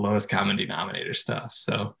 man, lowest common denominator stuff.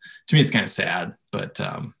 So to me, it's kind of sad, but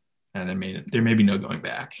there may be no going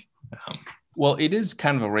back. Well, it is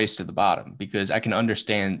kind of a race to the bottom, because I can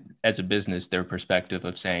understand as a business their perspective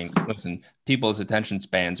of saying, listen, people's attention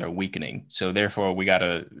spans are weakening, so therefore we got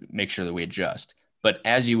to make sure that we adjust. But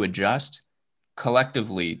as you adjust,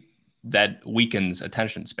 collectively, that weakens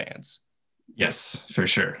attention spans. Yes, for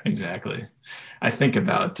sure. Exactly. I think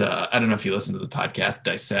about, I don't know if you listen to the podcast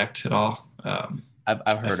Dissect at all.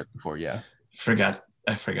 I've heard it before. Yeah.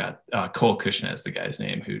 I forgot Cole Cushnet is the guy's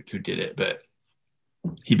name who did it, but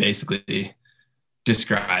he basically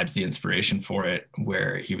describes the inspiration for it,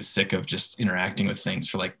 where he was sick of just interacting with things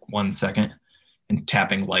for like 1 second and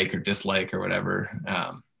tapping like or dislike or whatever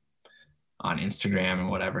on Instagram and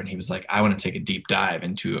whatever. And he was like, I want to take a deep dive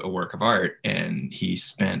into a work of art. And he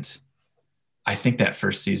spent, I think that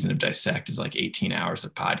first season of Dissect is like 18 hours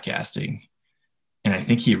of podcasting. And I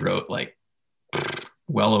think he wrote like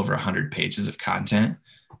well over 100 pages of content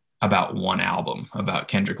about one album, about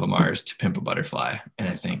Kendrick Lamar's To Pimp a Butterfly. And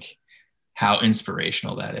I think how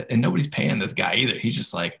inspirational that is. And nobody's paying this guy either. He's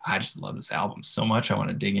just like, I just love this album so much. I want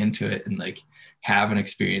to dig into it and like have an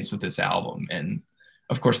experience with this album. And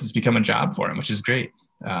of course it's become a job for him, which is great.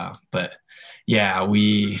 But yeah,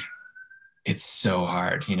 it's so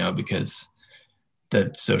hard, you know, because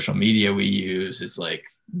the social media we use is like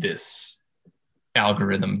this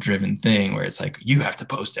algorithm driven thing where it's like, you have to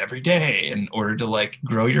post every day in order to like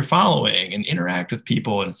grow your following and interact with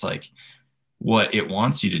people. And it's like, what it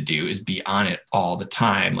wants you to do is be on it all the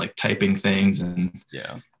time, like typing things and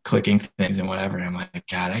clicking things and whatever. And I'm like,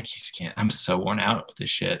 God, I just can't, I'm so worn out with this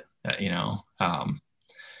shit, you know?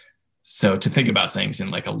 So to think about things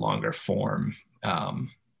in like a longer form,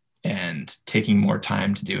 and taking more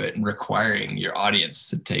time to do it and requiring your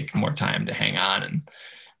audience to take more time to hang on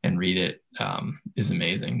and read it, is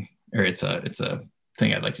amazing. Or it's a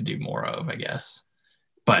thing I'd like to do more of, I guess.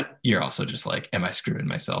 But you're also just like, am I screwing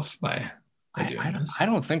myself by doing this? I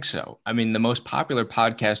don't think so. I mean, the most popular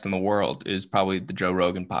podcast in the world is probably the Joe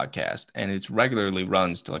Rogan podcast, and it's regularly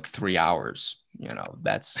runs to like 3 hours. You know,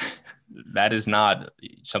 that is not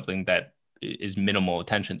something that is minimal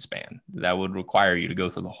attention span. That would require you to go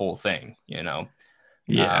through the whole thing, you know?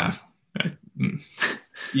 Yeah.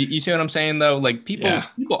 You see what I'm saying though? Like people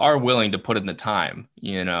are willing to put in the time,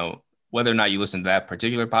 you know, whether or not you listen to that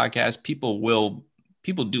particular podcast,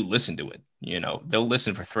 people do listen to it. You know, they'll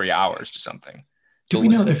listen for 3 hours to something. Do we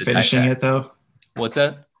know they're finishing it though? What's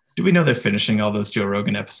that? Do we know they're finishing all those Joe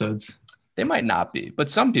Rogan episodes? They might not be, but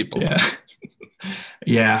some people. Yeah.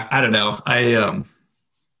 Yeah. I don't know.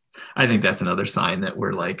 I think that's another sign that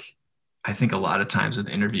we're like, I think a lot of times with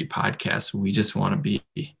interview podcasts, we just want to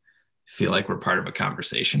feel like we're part of a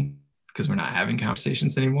conversation because we're not having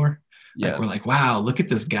conversations anymore. Like we're like, wow, look at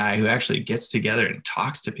this guy who actually gets together and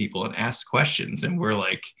talks to people and asks questions. And we're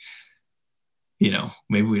like, you know,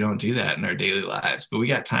 maybe we don't do that in our daily lives, but we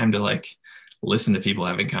got time to like listen to people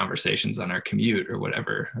having conversations on our commute or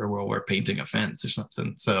whatever, or while we're painting a fence or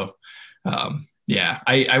something. So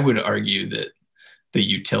I would argue that the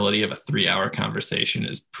utility of a 3-hour conversation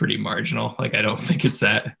is pretty marginal. Like, I don't think it's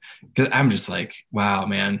that, because I'm just like, wow,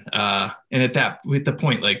 man. And with the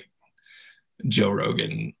point, like Joe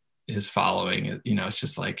Rogan, his following, you know, it's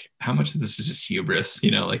just like, how much of this is just hubris?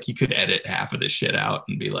 You know, like you could edit half of this shit out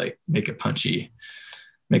and be like, make it punchy,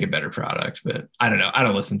 make a better product. But I don't know. I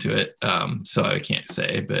don't listen to it. So I can't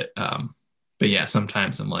say, but yeah,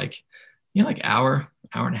 sometimes I'm like, you know, like hour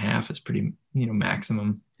and a half is pretty, you know,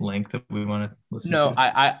 maximum length that we want to listen to. No,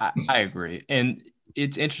 I agree. And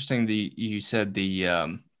it's interesting you said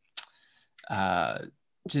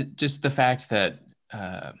just the fact that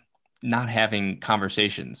not having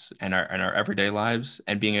conversations in our everyday lives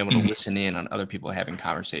and being able to listen in on other people having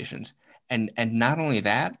conversations. And not only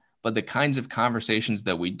that, but the kinds of conversations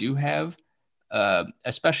that we do have,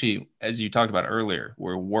 especially as you talked about earlier,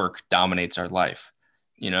 where work dominates our life.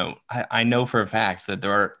 You know, I know for a fact that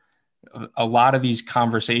there are a lot of these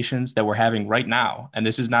conversations that we're having right now, and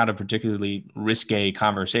this is not a particularly risque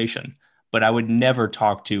conversation, but I would never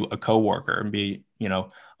talk to a coworker and be, you know,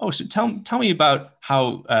 oh, so tell me about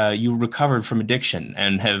how you recovered from addiction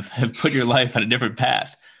and have put your life on a different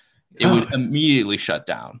path. It would immediately shut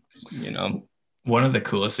down, you know. One of the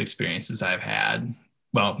coolest experiences I've had,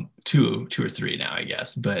 well, two or three now, I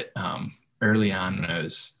guess, but early on when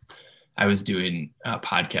I was doing a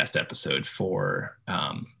podcast episode for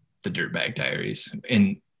the Dirtbag Diaries,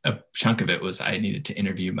 and a chunk of it was I needed to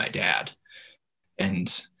interview my dad.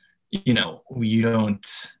 And, you know, you don't,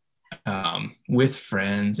 with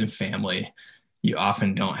friends and family, you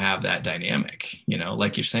often don't have that dynamic, you know,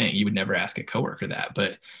 like you're saying, you would never ask a coworker that,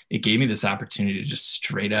 but it gave me this opportunity to just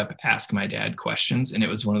straight up ask my dad questions. And it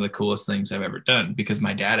was one of the coolest things I've ever done, because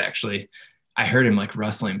my dad actually, I heard him like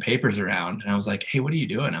rustling papers around, and I was like, hey, what are you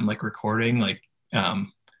doing? I'm like recording, like,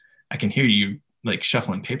 I can hear you like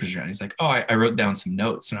shuffling papers around. He's like, oh, I wrote down some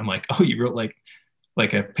notes. And I'm like, oh, you wrote like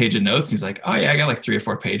a page of notes? He's like, oh yeah, I got like 3 or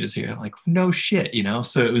 4 pages here. I'm like, no shit, you know?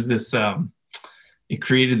 So it was this, it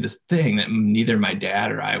created this thing that neither my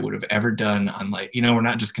dad or I would have ever done on, like, you know, we're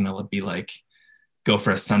not just going to be like, go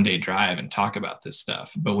for a Sunday drive and talk about this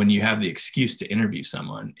stuff. But when you have the excuse to interview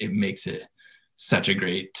someone, it makes it such a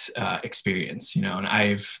great experience, you know?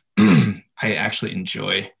 And I actually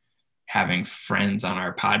enjoy having friends on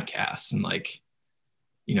our podcasts. And like,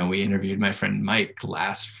 we interviewed my friend Mike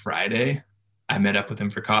last Friday. I met up with him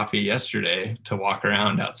for coffee yesterday to walk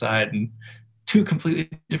around outside, and two completely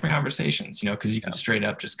different conversations, because you can straight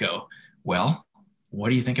up just go, well, what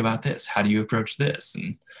do you think about this? How do you approach this?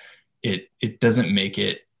 And it doesn't make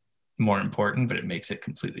it more important, but it makes it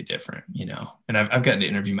completely different, And I've gotten to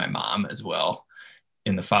interview my mom as well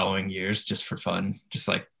in the following years, just for fun, just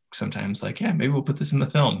like sometimes like, yeah, maybe we'll put this in the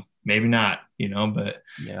film, maybe not, but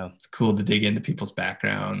Yeah. it's cool to dig into people's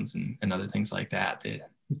backgrounds and other things like that. It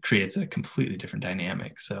creates a completely different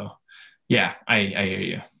dynamic. So yeah, I hear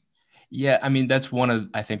you. Yeah, I mean, that's one of,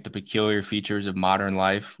 I think, the peculiar features of modern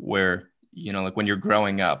life where, like when you're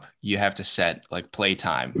growing up, you have to set like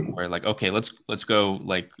playtime where like, okay, let's go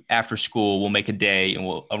like after school, we'll make a day and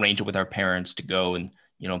we'll arrange it with our parents to go and,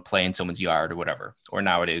 play in someone's yard or whatever. Or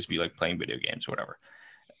nowadays be like playing video games or whatever.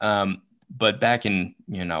 But back in,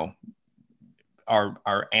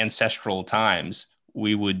 our ancestral times,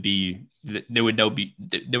 we would be, there would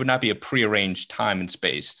not be a prearranged time and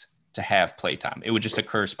space to have playtime. It would just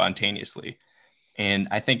occur spontaneously. And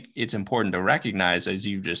I think it's important to recognize, as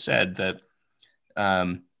you just said, that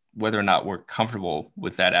whether or not we're comfortable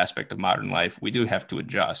with that aspect of modern life, we do have to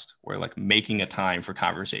adjust. We're like making a time for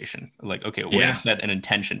conversation. Like, okay, we're going to set an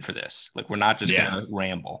intention for this. Like, we're not just going to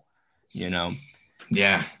ramble,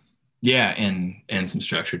 Yeah. Yeah. And some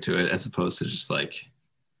structure to it, as opposed to just like,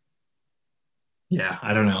 yeah,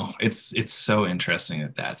 I don't know. It's so interesting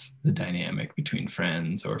that that's the dynamic between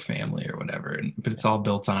friends or family or whatever. But it's all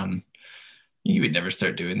built on, you would never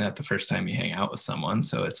start doing that the first time you hang out with someone.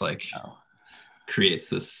 So it's like, creates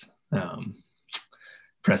this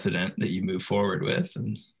precedent that you move forward with.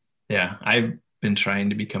 And yeah, I've been trying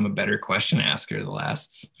to become a better question asker the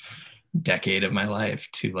last decade of my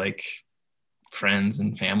life to like friends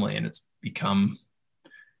and family. And it's become,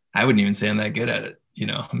 I wouldn't even say I'm that good at it.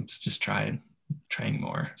 I'm just trying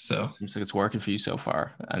more. So seems like it's working for you so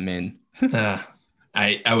far. I mean,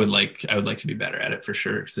 I would like to be better at it for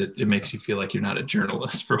sure, because it makes you feel like you're not a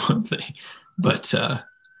journalist for one thing, but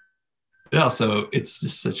it also, it's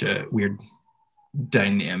just such a weird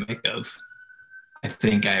dynamic of, I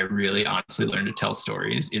think I really honestly learned to tell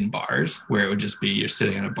stories in bars where it would just be, you're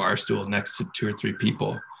sitting on a bar stool next to two or three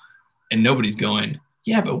people and nobody's going,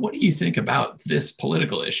 yeah, but what do you think about this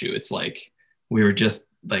political issue? It's like, we were just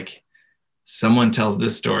like, someone tells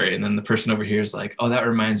this story and then the person over here is like, oh, that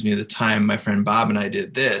reminds me of the time my friend Bob and I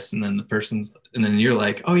did this. And then then you're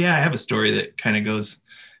like, oh yeah, I have a story that kind of goes,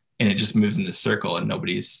 and it just moves in this circle, and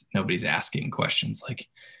nobody's asking questions like,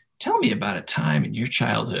 tell me about a time in your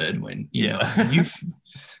childhood when,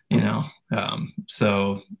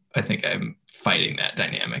 so I think I'm fighting that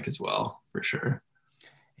dynamic as well, for sure.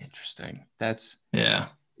 Interesting. That's, yeah.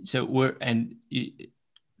 So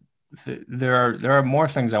there are more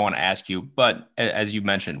things I want to ask you, but as you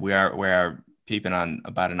mentioned, we are peeping on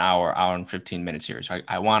about an hour and 15 minutes here. So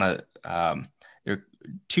I want to, there are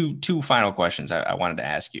two final questions I wanted to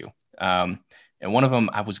ask you. And one of them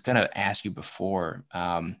I was going to ask you before,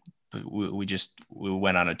 but we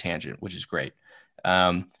went on a tangent, which is great.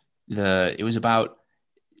 It was about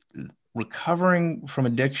recovering from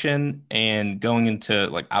addiction and going into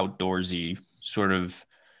like outdoorsy sort of,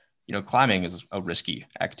 climbing is a risky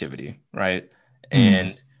activity, right?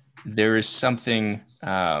 And there is something,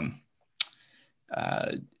 do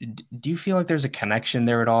you feel like there's a connection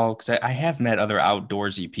there at all? Because I have met other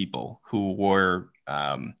outdoorsy people who were,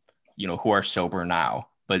 who are sober now,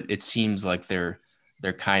 but it seems like they're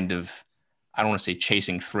kind of, I don't want to say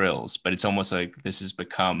chasing thrills, but it's almost like this has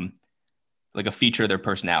become like a feature of their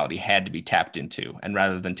personality had to be tapped into. And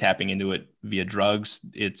rather than tapping into it via drugs,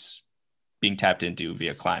 it's being tapped into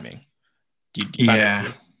via climbing. Do you find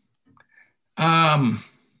that?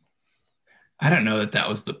 I don't know that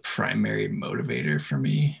was the primary motivator for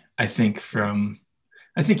me. I think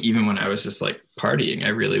even when I was just like partying, I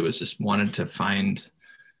really was just wanted to find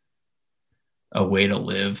a way to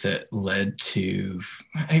live that led to,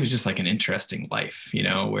 it was just like an interesting life,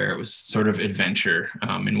 where it was sort of adventure,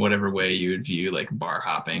 in whatever way you would view like bar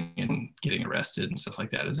hopping and getting arrested and stuff like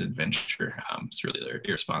that as adventure. It's really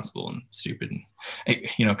irresponsible and stupid. And,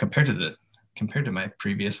 compared to my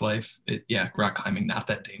previous life, rock climbing, not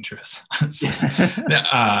that dangerous, honestly.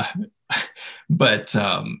 But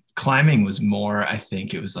climbing was more, I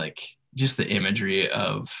think it was like just the imagery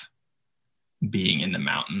of being in the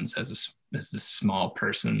mountains as this small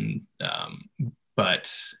person,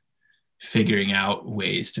 but figuring out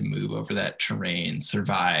ways to move over that terrain,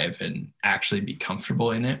 survive, and actually be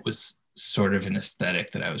comfortable in it was sort of an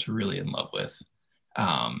aesthetic that I was really in love with.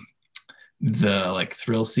 the like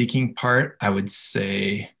thrill seeking part, I would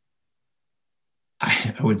say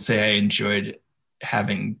I enjoyed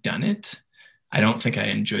having done it. I don't think I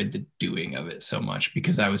enjoyed the doing of it so much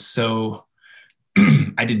because I was so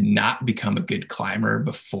I did not become a good climber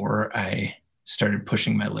before I started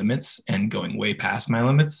pushing my limits and going way past my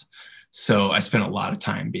limits. So I spent a lot of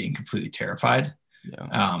time being completely terrified.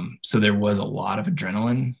 Yeah. So there was a lot of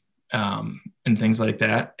adrenaline and things like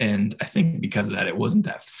that. And I think because of that, it wasn't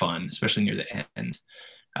that fun, especially near the end.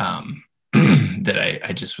 That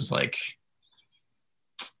I just was like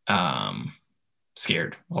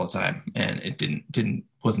scared all the time, and it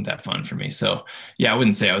wasn't that fun for me. So yeah, I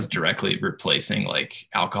wouldn't say I was directly replacing like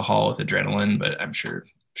alcohol with adrenaline, but I'm sure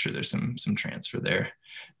there's some transfer there.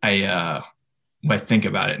 When I think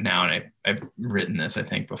about it now, and I've written this I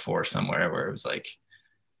think before somewhere where it was like,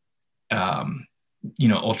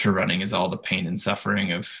 ultra running is all the pain and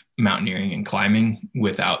suffering of mountaineering and climbing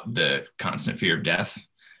without the constant fear of death,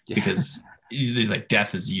 because like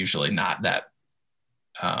death is usually not that.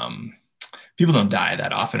 People don't die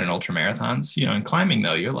that often in ultra marathons. In climbing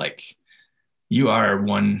though, you are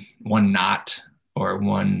one knot or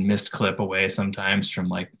one missed clip away sometimes from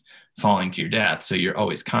like falling to your death. So you're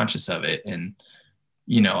always conscious of it. And,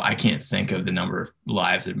 I can't think of the number of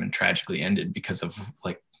lives that have been tragically ended because of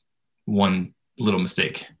like one little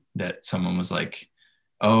mistake that someone was like,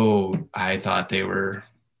 oh, I thought they were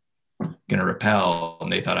going to rappel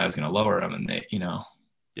and they thought I was going to lower them. And they,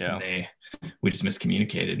 yeah. And we just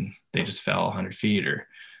miscommunicated and they just fell 100 feet, or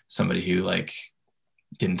somebody who like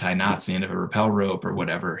didn't tie knots at the end of a rappel rope or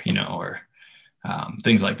whatever, or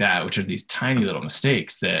things like that, which are these tiny little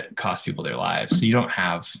mistakes that cost people their lives. So you don't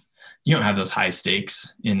have those high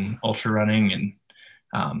stakes in ultra running,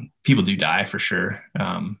 and people do die for sure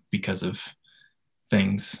because of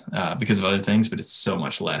things, because of other things, but it's so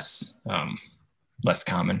much less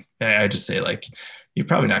common. I just say like, you're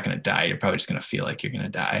probably not going to die. You're probably just going to feel like you're going to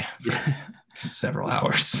die for several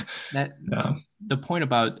hours. The point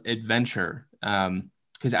about adventure,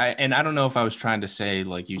 because I don't know if I was trying to say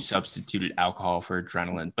like you substituted alcohol for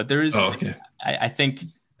adrenaline, but there is, I think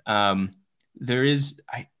there is,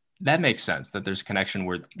 that makes sense that there's a connection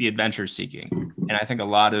where the adventure seeking. And I think a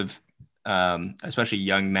lot of, especially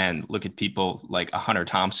young men, look at people like a Hunter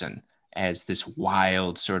Thompson as this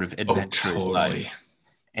wild sort of adventurous life.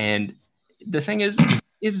 And the thing is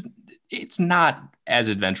it's not as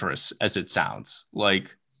adventurous as it sounds.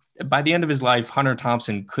 Like by the end of his life, Hunter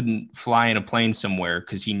Thompson couldn't fly in a plane somewhere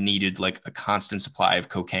because he needed like a constant supply of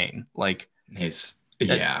cocaine. Like I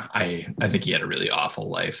think he had a really awful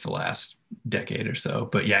life the last decade or so.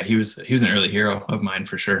 But yeah, he was an early hero of mine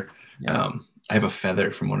for sure. Yeah. I have a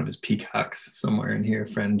feather from one of his peacocks somewhere in here. A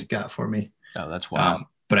friend got for me. Oh, that's wild.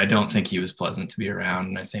 But I don't think he was pleasant to be around.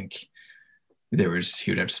 And I think he would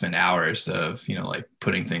have to spend hours of, like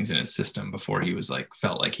putting things in his system before he was like,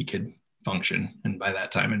 felt like he could function. And by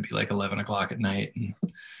that time it'd be like 11 o'clock at night. And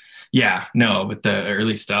but the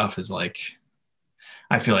early stuff is like,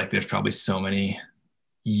 I feel like there's probably so many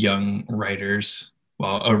young writers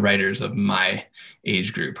of my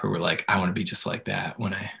age group who were like, I want to be just like that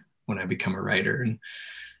when I become a writer. And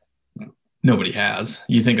nobody has.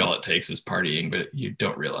 You think all it takes is partying, but you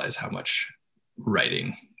don't realize how much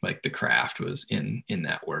writing, like the craft, was in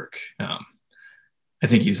that work. I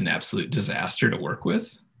think he was an absolute disaster to work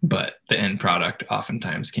with, but the end product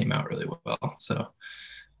oftentimes came out really well. So,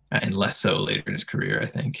 and less so later in his career, I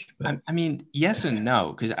think. But, I mean, yes and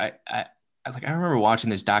no, because I remember watching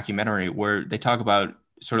this documentary where they talk about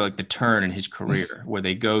sort of like the turn in his career, where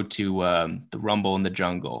they go to the Rumble in the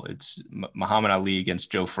Jungle. It's Muhammad Ali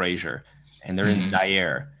against Joe Frazier, and they're in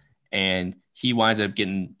Zaire, and he winds up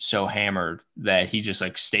getting so hammered that he just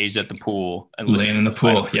like stays at the pool and laying in the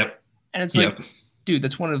pool. Yep. And it's like, dude,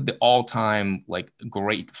 that's one of the all-time like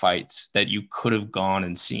great fights that you could have gone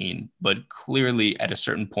and seen, but clearly at a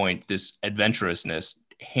certain point, this adventurousness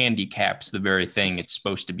handicaps the very thing it's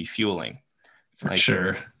supposed to be fueling. For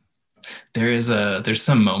sure. There's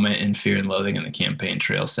some moment in Fear and Loathing in the Campaign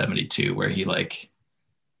Trail 72 where he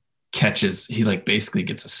basically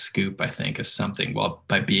gets a scoop, I think, of something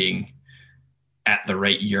by being at the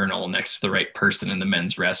right urinal next to the right person in the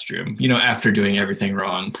men's restroom, after doing everything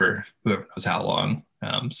wrong for whoever knows how long.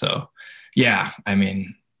 So yeah, I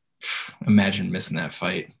mean, imagine missing that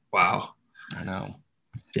fight. Wow. I know.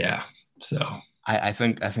 Yeah. So I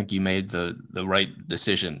think you made the right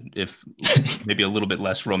decision. If maybe a little bit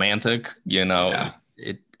less romantic,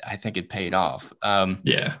 I think it paid off.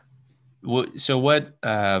 Yeah. So what,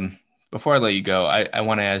 before I let you go, I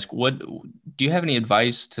want to ask, what do you have any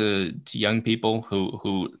advice to young people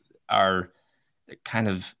who are kind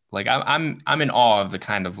of like I'm in awe of the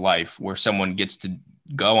kind of life where someone gets to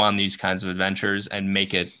go on these kinds of adventures and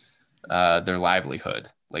make it their livelihood.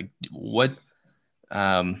 Like what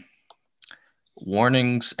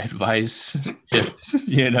warnings, advice, tips,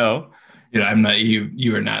 I'm not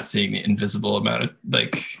you are not seeing the invisible amount of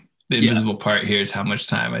like the Yeah. invisible part here is how much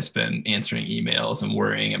time I spend answering emails and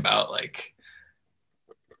worrying about like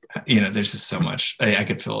there's just so much. I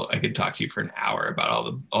could talk to you for an hour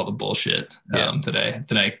about all the bullshit that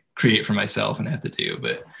I create for myself and have to do.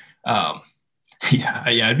 But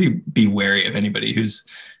I'd be wary of anybody whose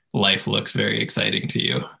life looks very exciting to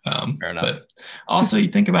you. Fair enough. But also you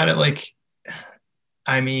think about it like,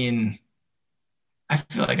 I mean, I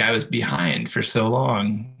feel like I was behind for so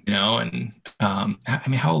long, and I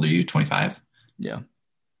mean, how old are you? 25? Yeah.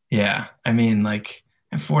 Yeah. I mean, like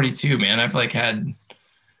I'm 42, man. I've like had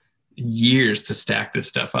years to stack this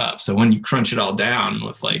stuff up. So when you crunch it all down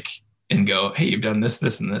with like, and go, hey, you've done this,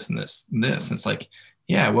 this, and this, and this, and this. And it's like,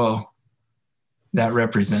 yeah, well, that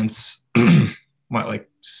represents what, like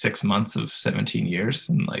 6 months of 17 years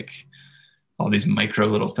and like all these micro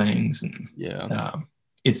little things. And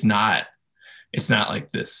it's not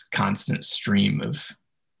like this constant stream of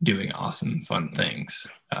doing awesome, fun things.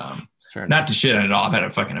 Not to shit on it all. I've had a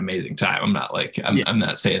fucking amazing time. I'm not like, I'm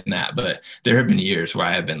not saying that, but there have been years where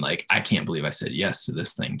I have been like, I can't believe I said yes to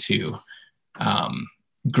this thing too.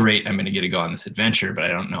 Great. I'm going to get to go on this adventure, but I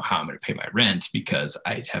don't know how I'm going to pay my rent because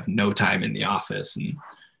I have no time in the office and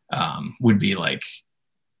would be like,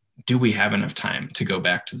 do we have enough time to go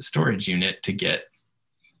back to the storage unit to get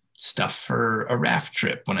stuff for a raft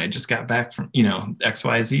trip when I just got back from,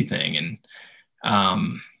 XYZ thing. And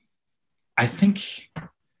I think,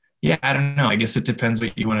 I don't know. I guess it depends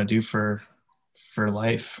what you want to do for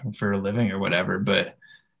life, for a living or whatever. But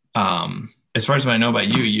as far as what I know about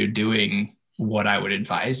you, you're doing what I would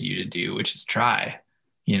advise you to do, which is try,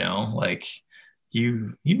 like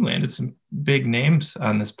you landed some big names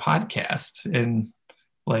on this podcast and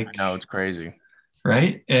like, I know, it's crazy.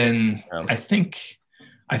 Right. And I think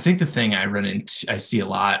the thing I see a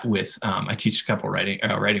lot with, I teach a couple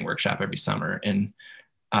writing workshop every summer. And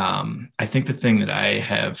I think the thing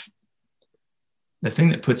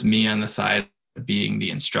that puts me on the side of being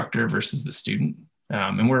the instructor versus the student,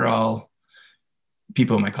 and we're all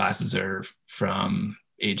people in my classes are from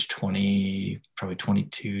age 20, probably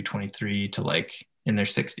 22, 23 to like in their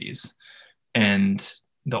 60s. And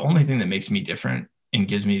the only thing that makes me different and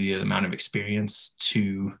gives me the amount of experience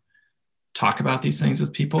to talk about these things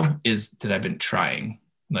with people is that I've been trying,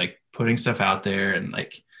 like putting stuff out there and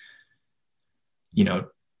like,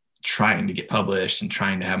 trying to get published and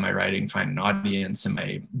trying to have my writing find an audience and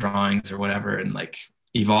my drawings or whatever, and like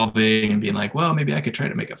evolving and being like, well, maybe I could try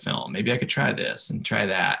to make a film. Maybe I could try this and try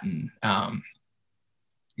that. And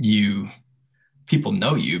people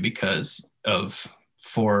know you because of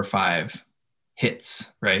 4 or 5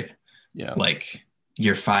 hits, right? Yeah. Like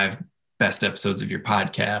your 5 best episodes of your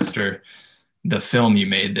podcast or the film you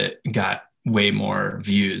made that got way more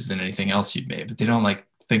views than anything else you'd made, but they don't like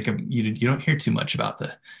think of you don't hear too much about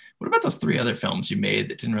what about those 3 other films you made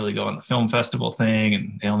that didn't really go on the film festival thing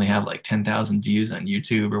and they only have like 10,000 views on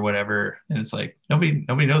YouTube or whatever. And it's like, nobody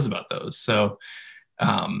knows about those. So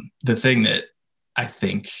the thing that I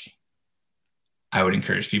think I would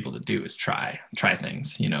encourage people to do is try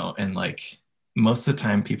things, and like most of the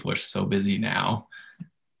time people are so busy now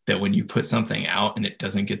that when you put something out and it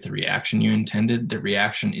doesn't get the reaction you intended, the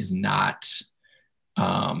reaction is not,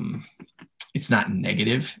 it's not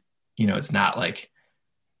negative. It's not like,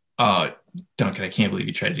 oh, Duncan, I can't believe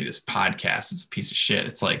you tried to do this podcast. It's a piece of shit.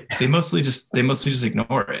 It's like, they mostly just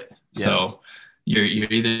ignore it. Yeah. So you're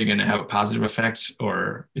either going to have a positive effect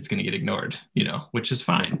or it's going to get ignored, which is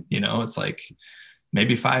fine. It's like,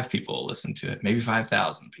 maybe 5 people will listen to it. Maybe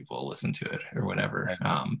 5,000 people will listen to it or whatever.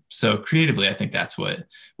 Right. So creatively, I think that's what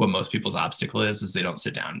most people's obstacle is they don't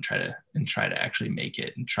sit down and try to actually make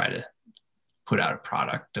it and try to put out a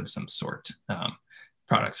product of some sort.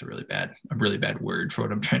 Product's a really bad word for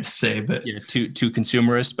what I'm trying to say, but too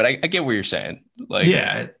consumerist, but I get what you're saying. Like,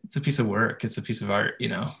 it's a piece of work. It's a piece of art,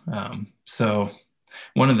 So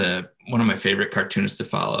one of my favorite cartoonists to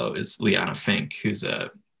follow is Liana Fink,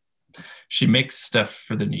 she makes stuff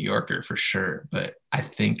for the New Yorker for sure, but I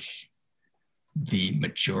think the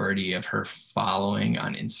majority of her following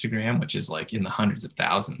on Instagram, which is like in the hundreds of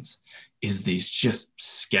thousands, is these just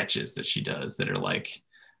sketches that she does that are like,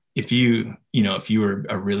 if you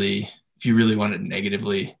really wanted to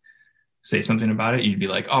negatively say something about it, you'd be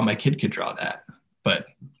like, oh, my kid could draw that, but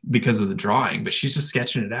because of the drawing, but she's just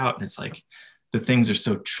sketching it out. And it's like, the things are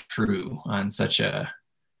so true on such a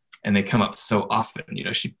and they come up so often.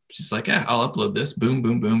 She's like, yeah, I'll upload this, boom,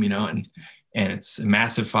 boom, boom, and it's a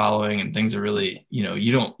massive following, and things are really,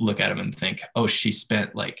 you don't look at them and think, oh, she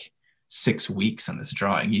spent like 6 weeks on this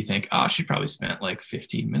drawing. You think, oh, she probably spent like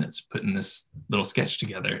 15 minutes putting this little sketch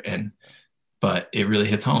together, but it really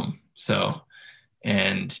hits home. So,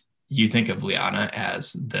 and you think of Liana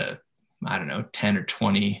as the, I don't know, 10 or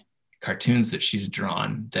 20 cartoons that she's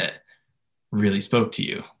drawn that really spoke to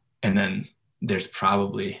you. And then there's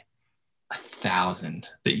probably 1,000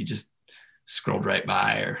 that you just scrolled right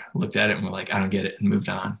by or looked at it and were like, I don't get it, and moved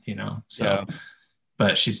on, So, yeah.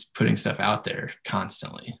 But she's putting stuff out there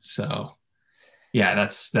constantly. So yeah,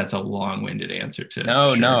 that's a long-winded answer to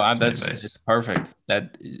it's perfect.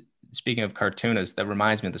 That, speaking of cartoonists, that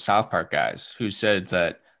reminds me of the South Park guys who said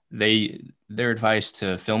that their advice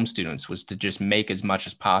to film students was to just make as much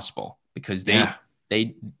as possible, because their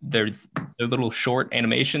little short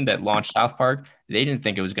animation that launched South Park, they didn't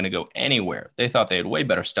think it was going to go anywhere. They thought they had way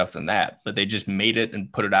better stuff than that, but they just made it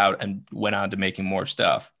and put it out and went on to making more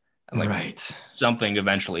stuff. And right. Something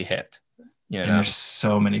eventually hit. And there's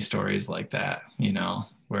so many stories like that,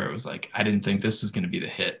 where it was like, I didn't think this was going to be the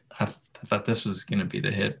hit. I thought this was going to be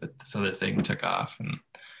the hit, but this other thing took off. And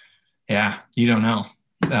yeah, you don't know.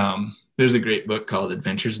 There's a great book called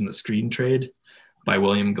Adventures in the Screen Trade by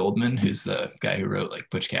William Goldman, who's the guy who wrote like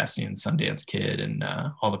Butch Cassidy and Sundance Kid and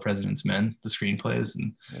All the President's Men, the screenplays.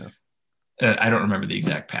 And I don't remember the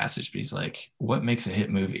exact passage, but he's like, what makes a hit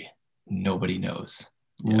movie? Nobody knows.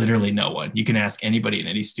 Yeah. Literally no one. You can ask anybody in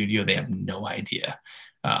any studio, they have no idea.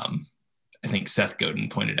 I think Seth Godin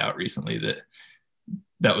pointed out recently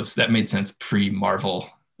that made sense pre-Marvel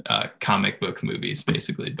comic book movies,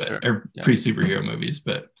 basically, or pre-superhero movies.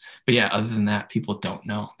 But yeah, other than that, people don't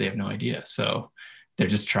know. They have no idea. So they're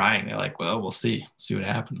just trying. They're like, well, we'll see what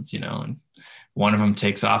happens, and one of them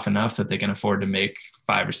takes off enough that they can afford to make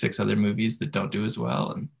 5 or 6 other movies that don't do as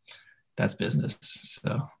well. And that's business.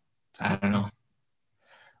 So I don't know.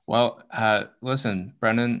 Well, listen,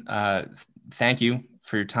 Brendan, thank you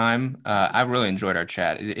for your time. I really enjoyed our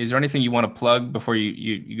chat. Is there anything you want to plug before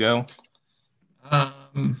you go? Not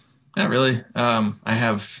really. I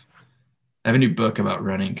have a new book about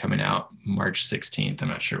running coming out March 16th. I'm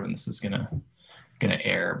not sure when this is gonna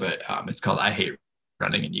air, but it's called I Hate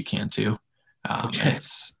Running and You Can Too. Okay.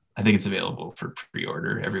 I think it's available for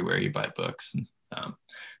pre-order everywhere you buy books. And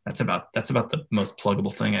that's about the most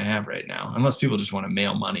pluggable thing I have right now, unless people just want to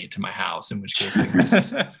mail money to my house, in which case they can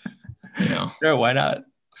just, Sure, why not?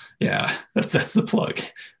 Yeah, that's the plug.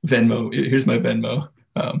 Venmo, here's my Venmo.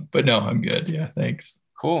 But no, I'm good. Yeah, thanks.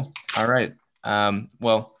 Cool. All right.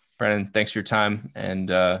 Well, Brendan, thanks for your time, and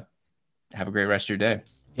have a great rest of your day.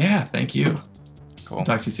 Yeah, thank you. Cool.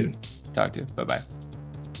 Talk to you soon. Talk to you. Bye-bye.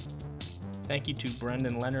 Thank you to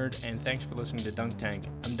Brendan Leonard, and thanks for listening to Dunk Tank.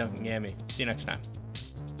 I'm Duncan Gammy. See you next time.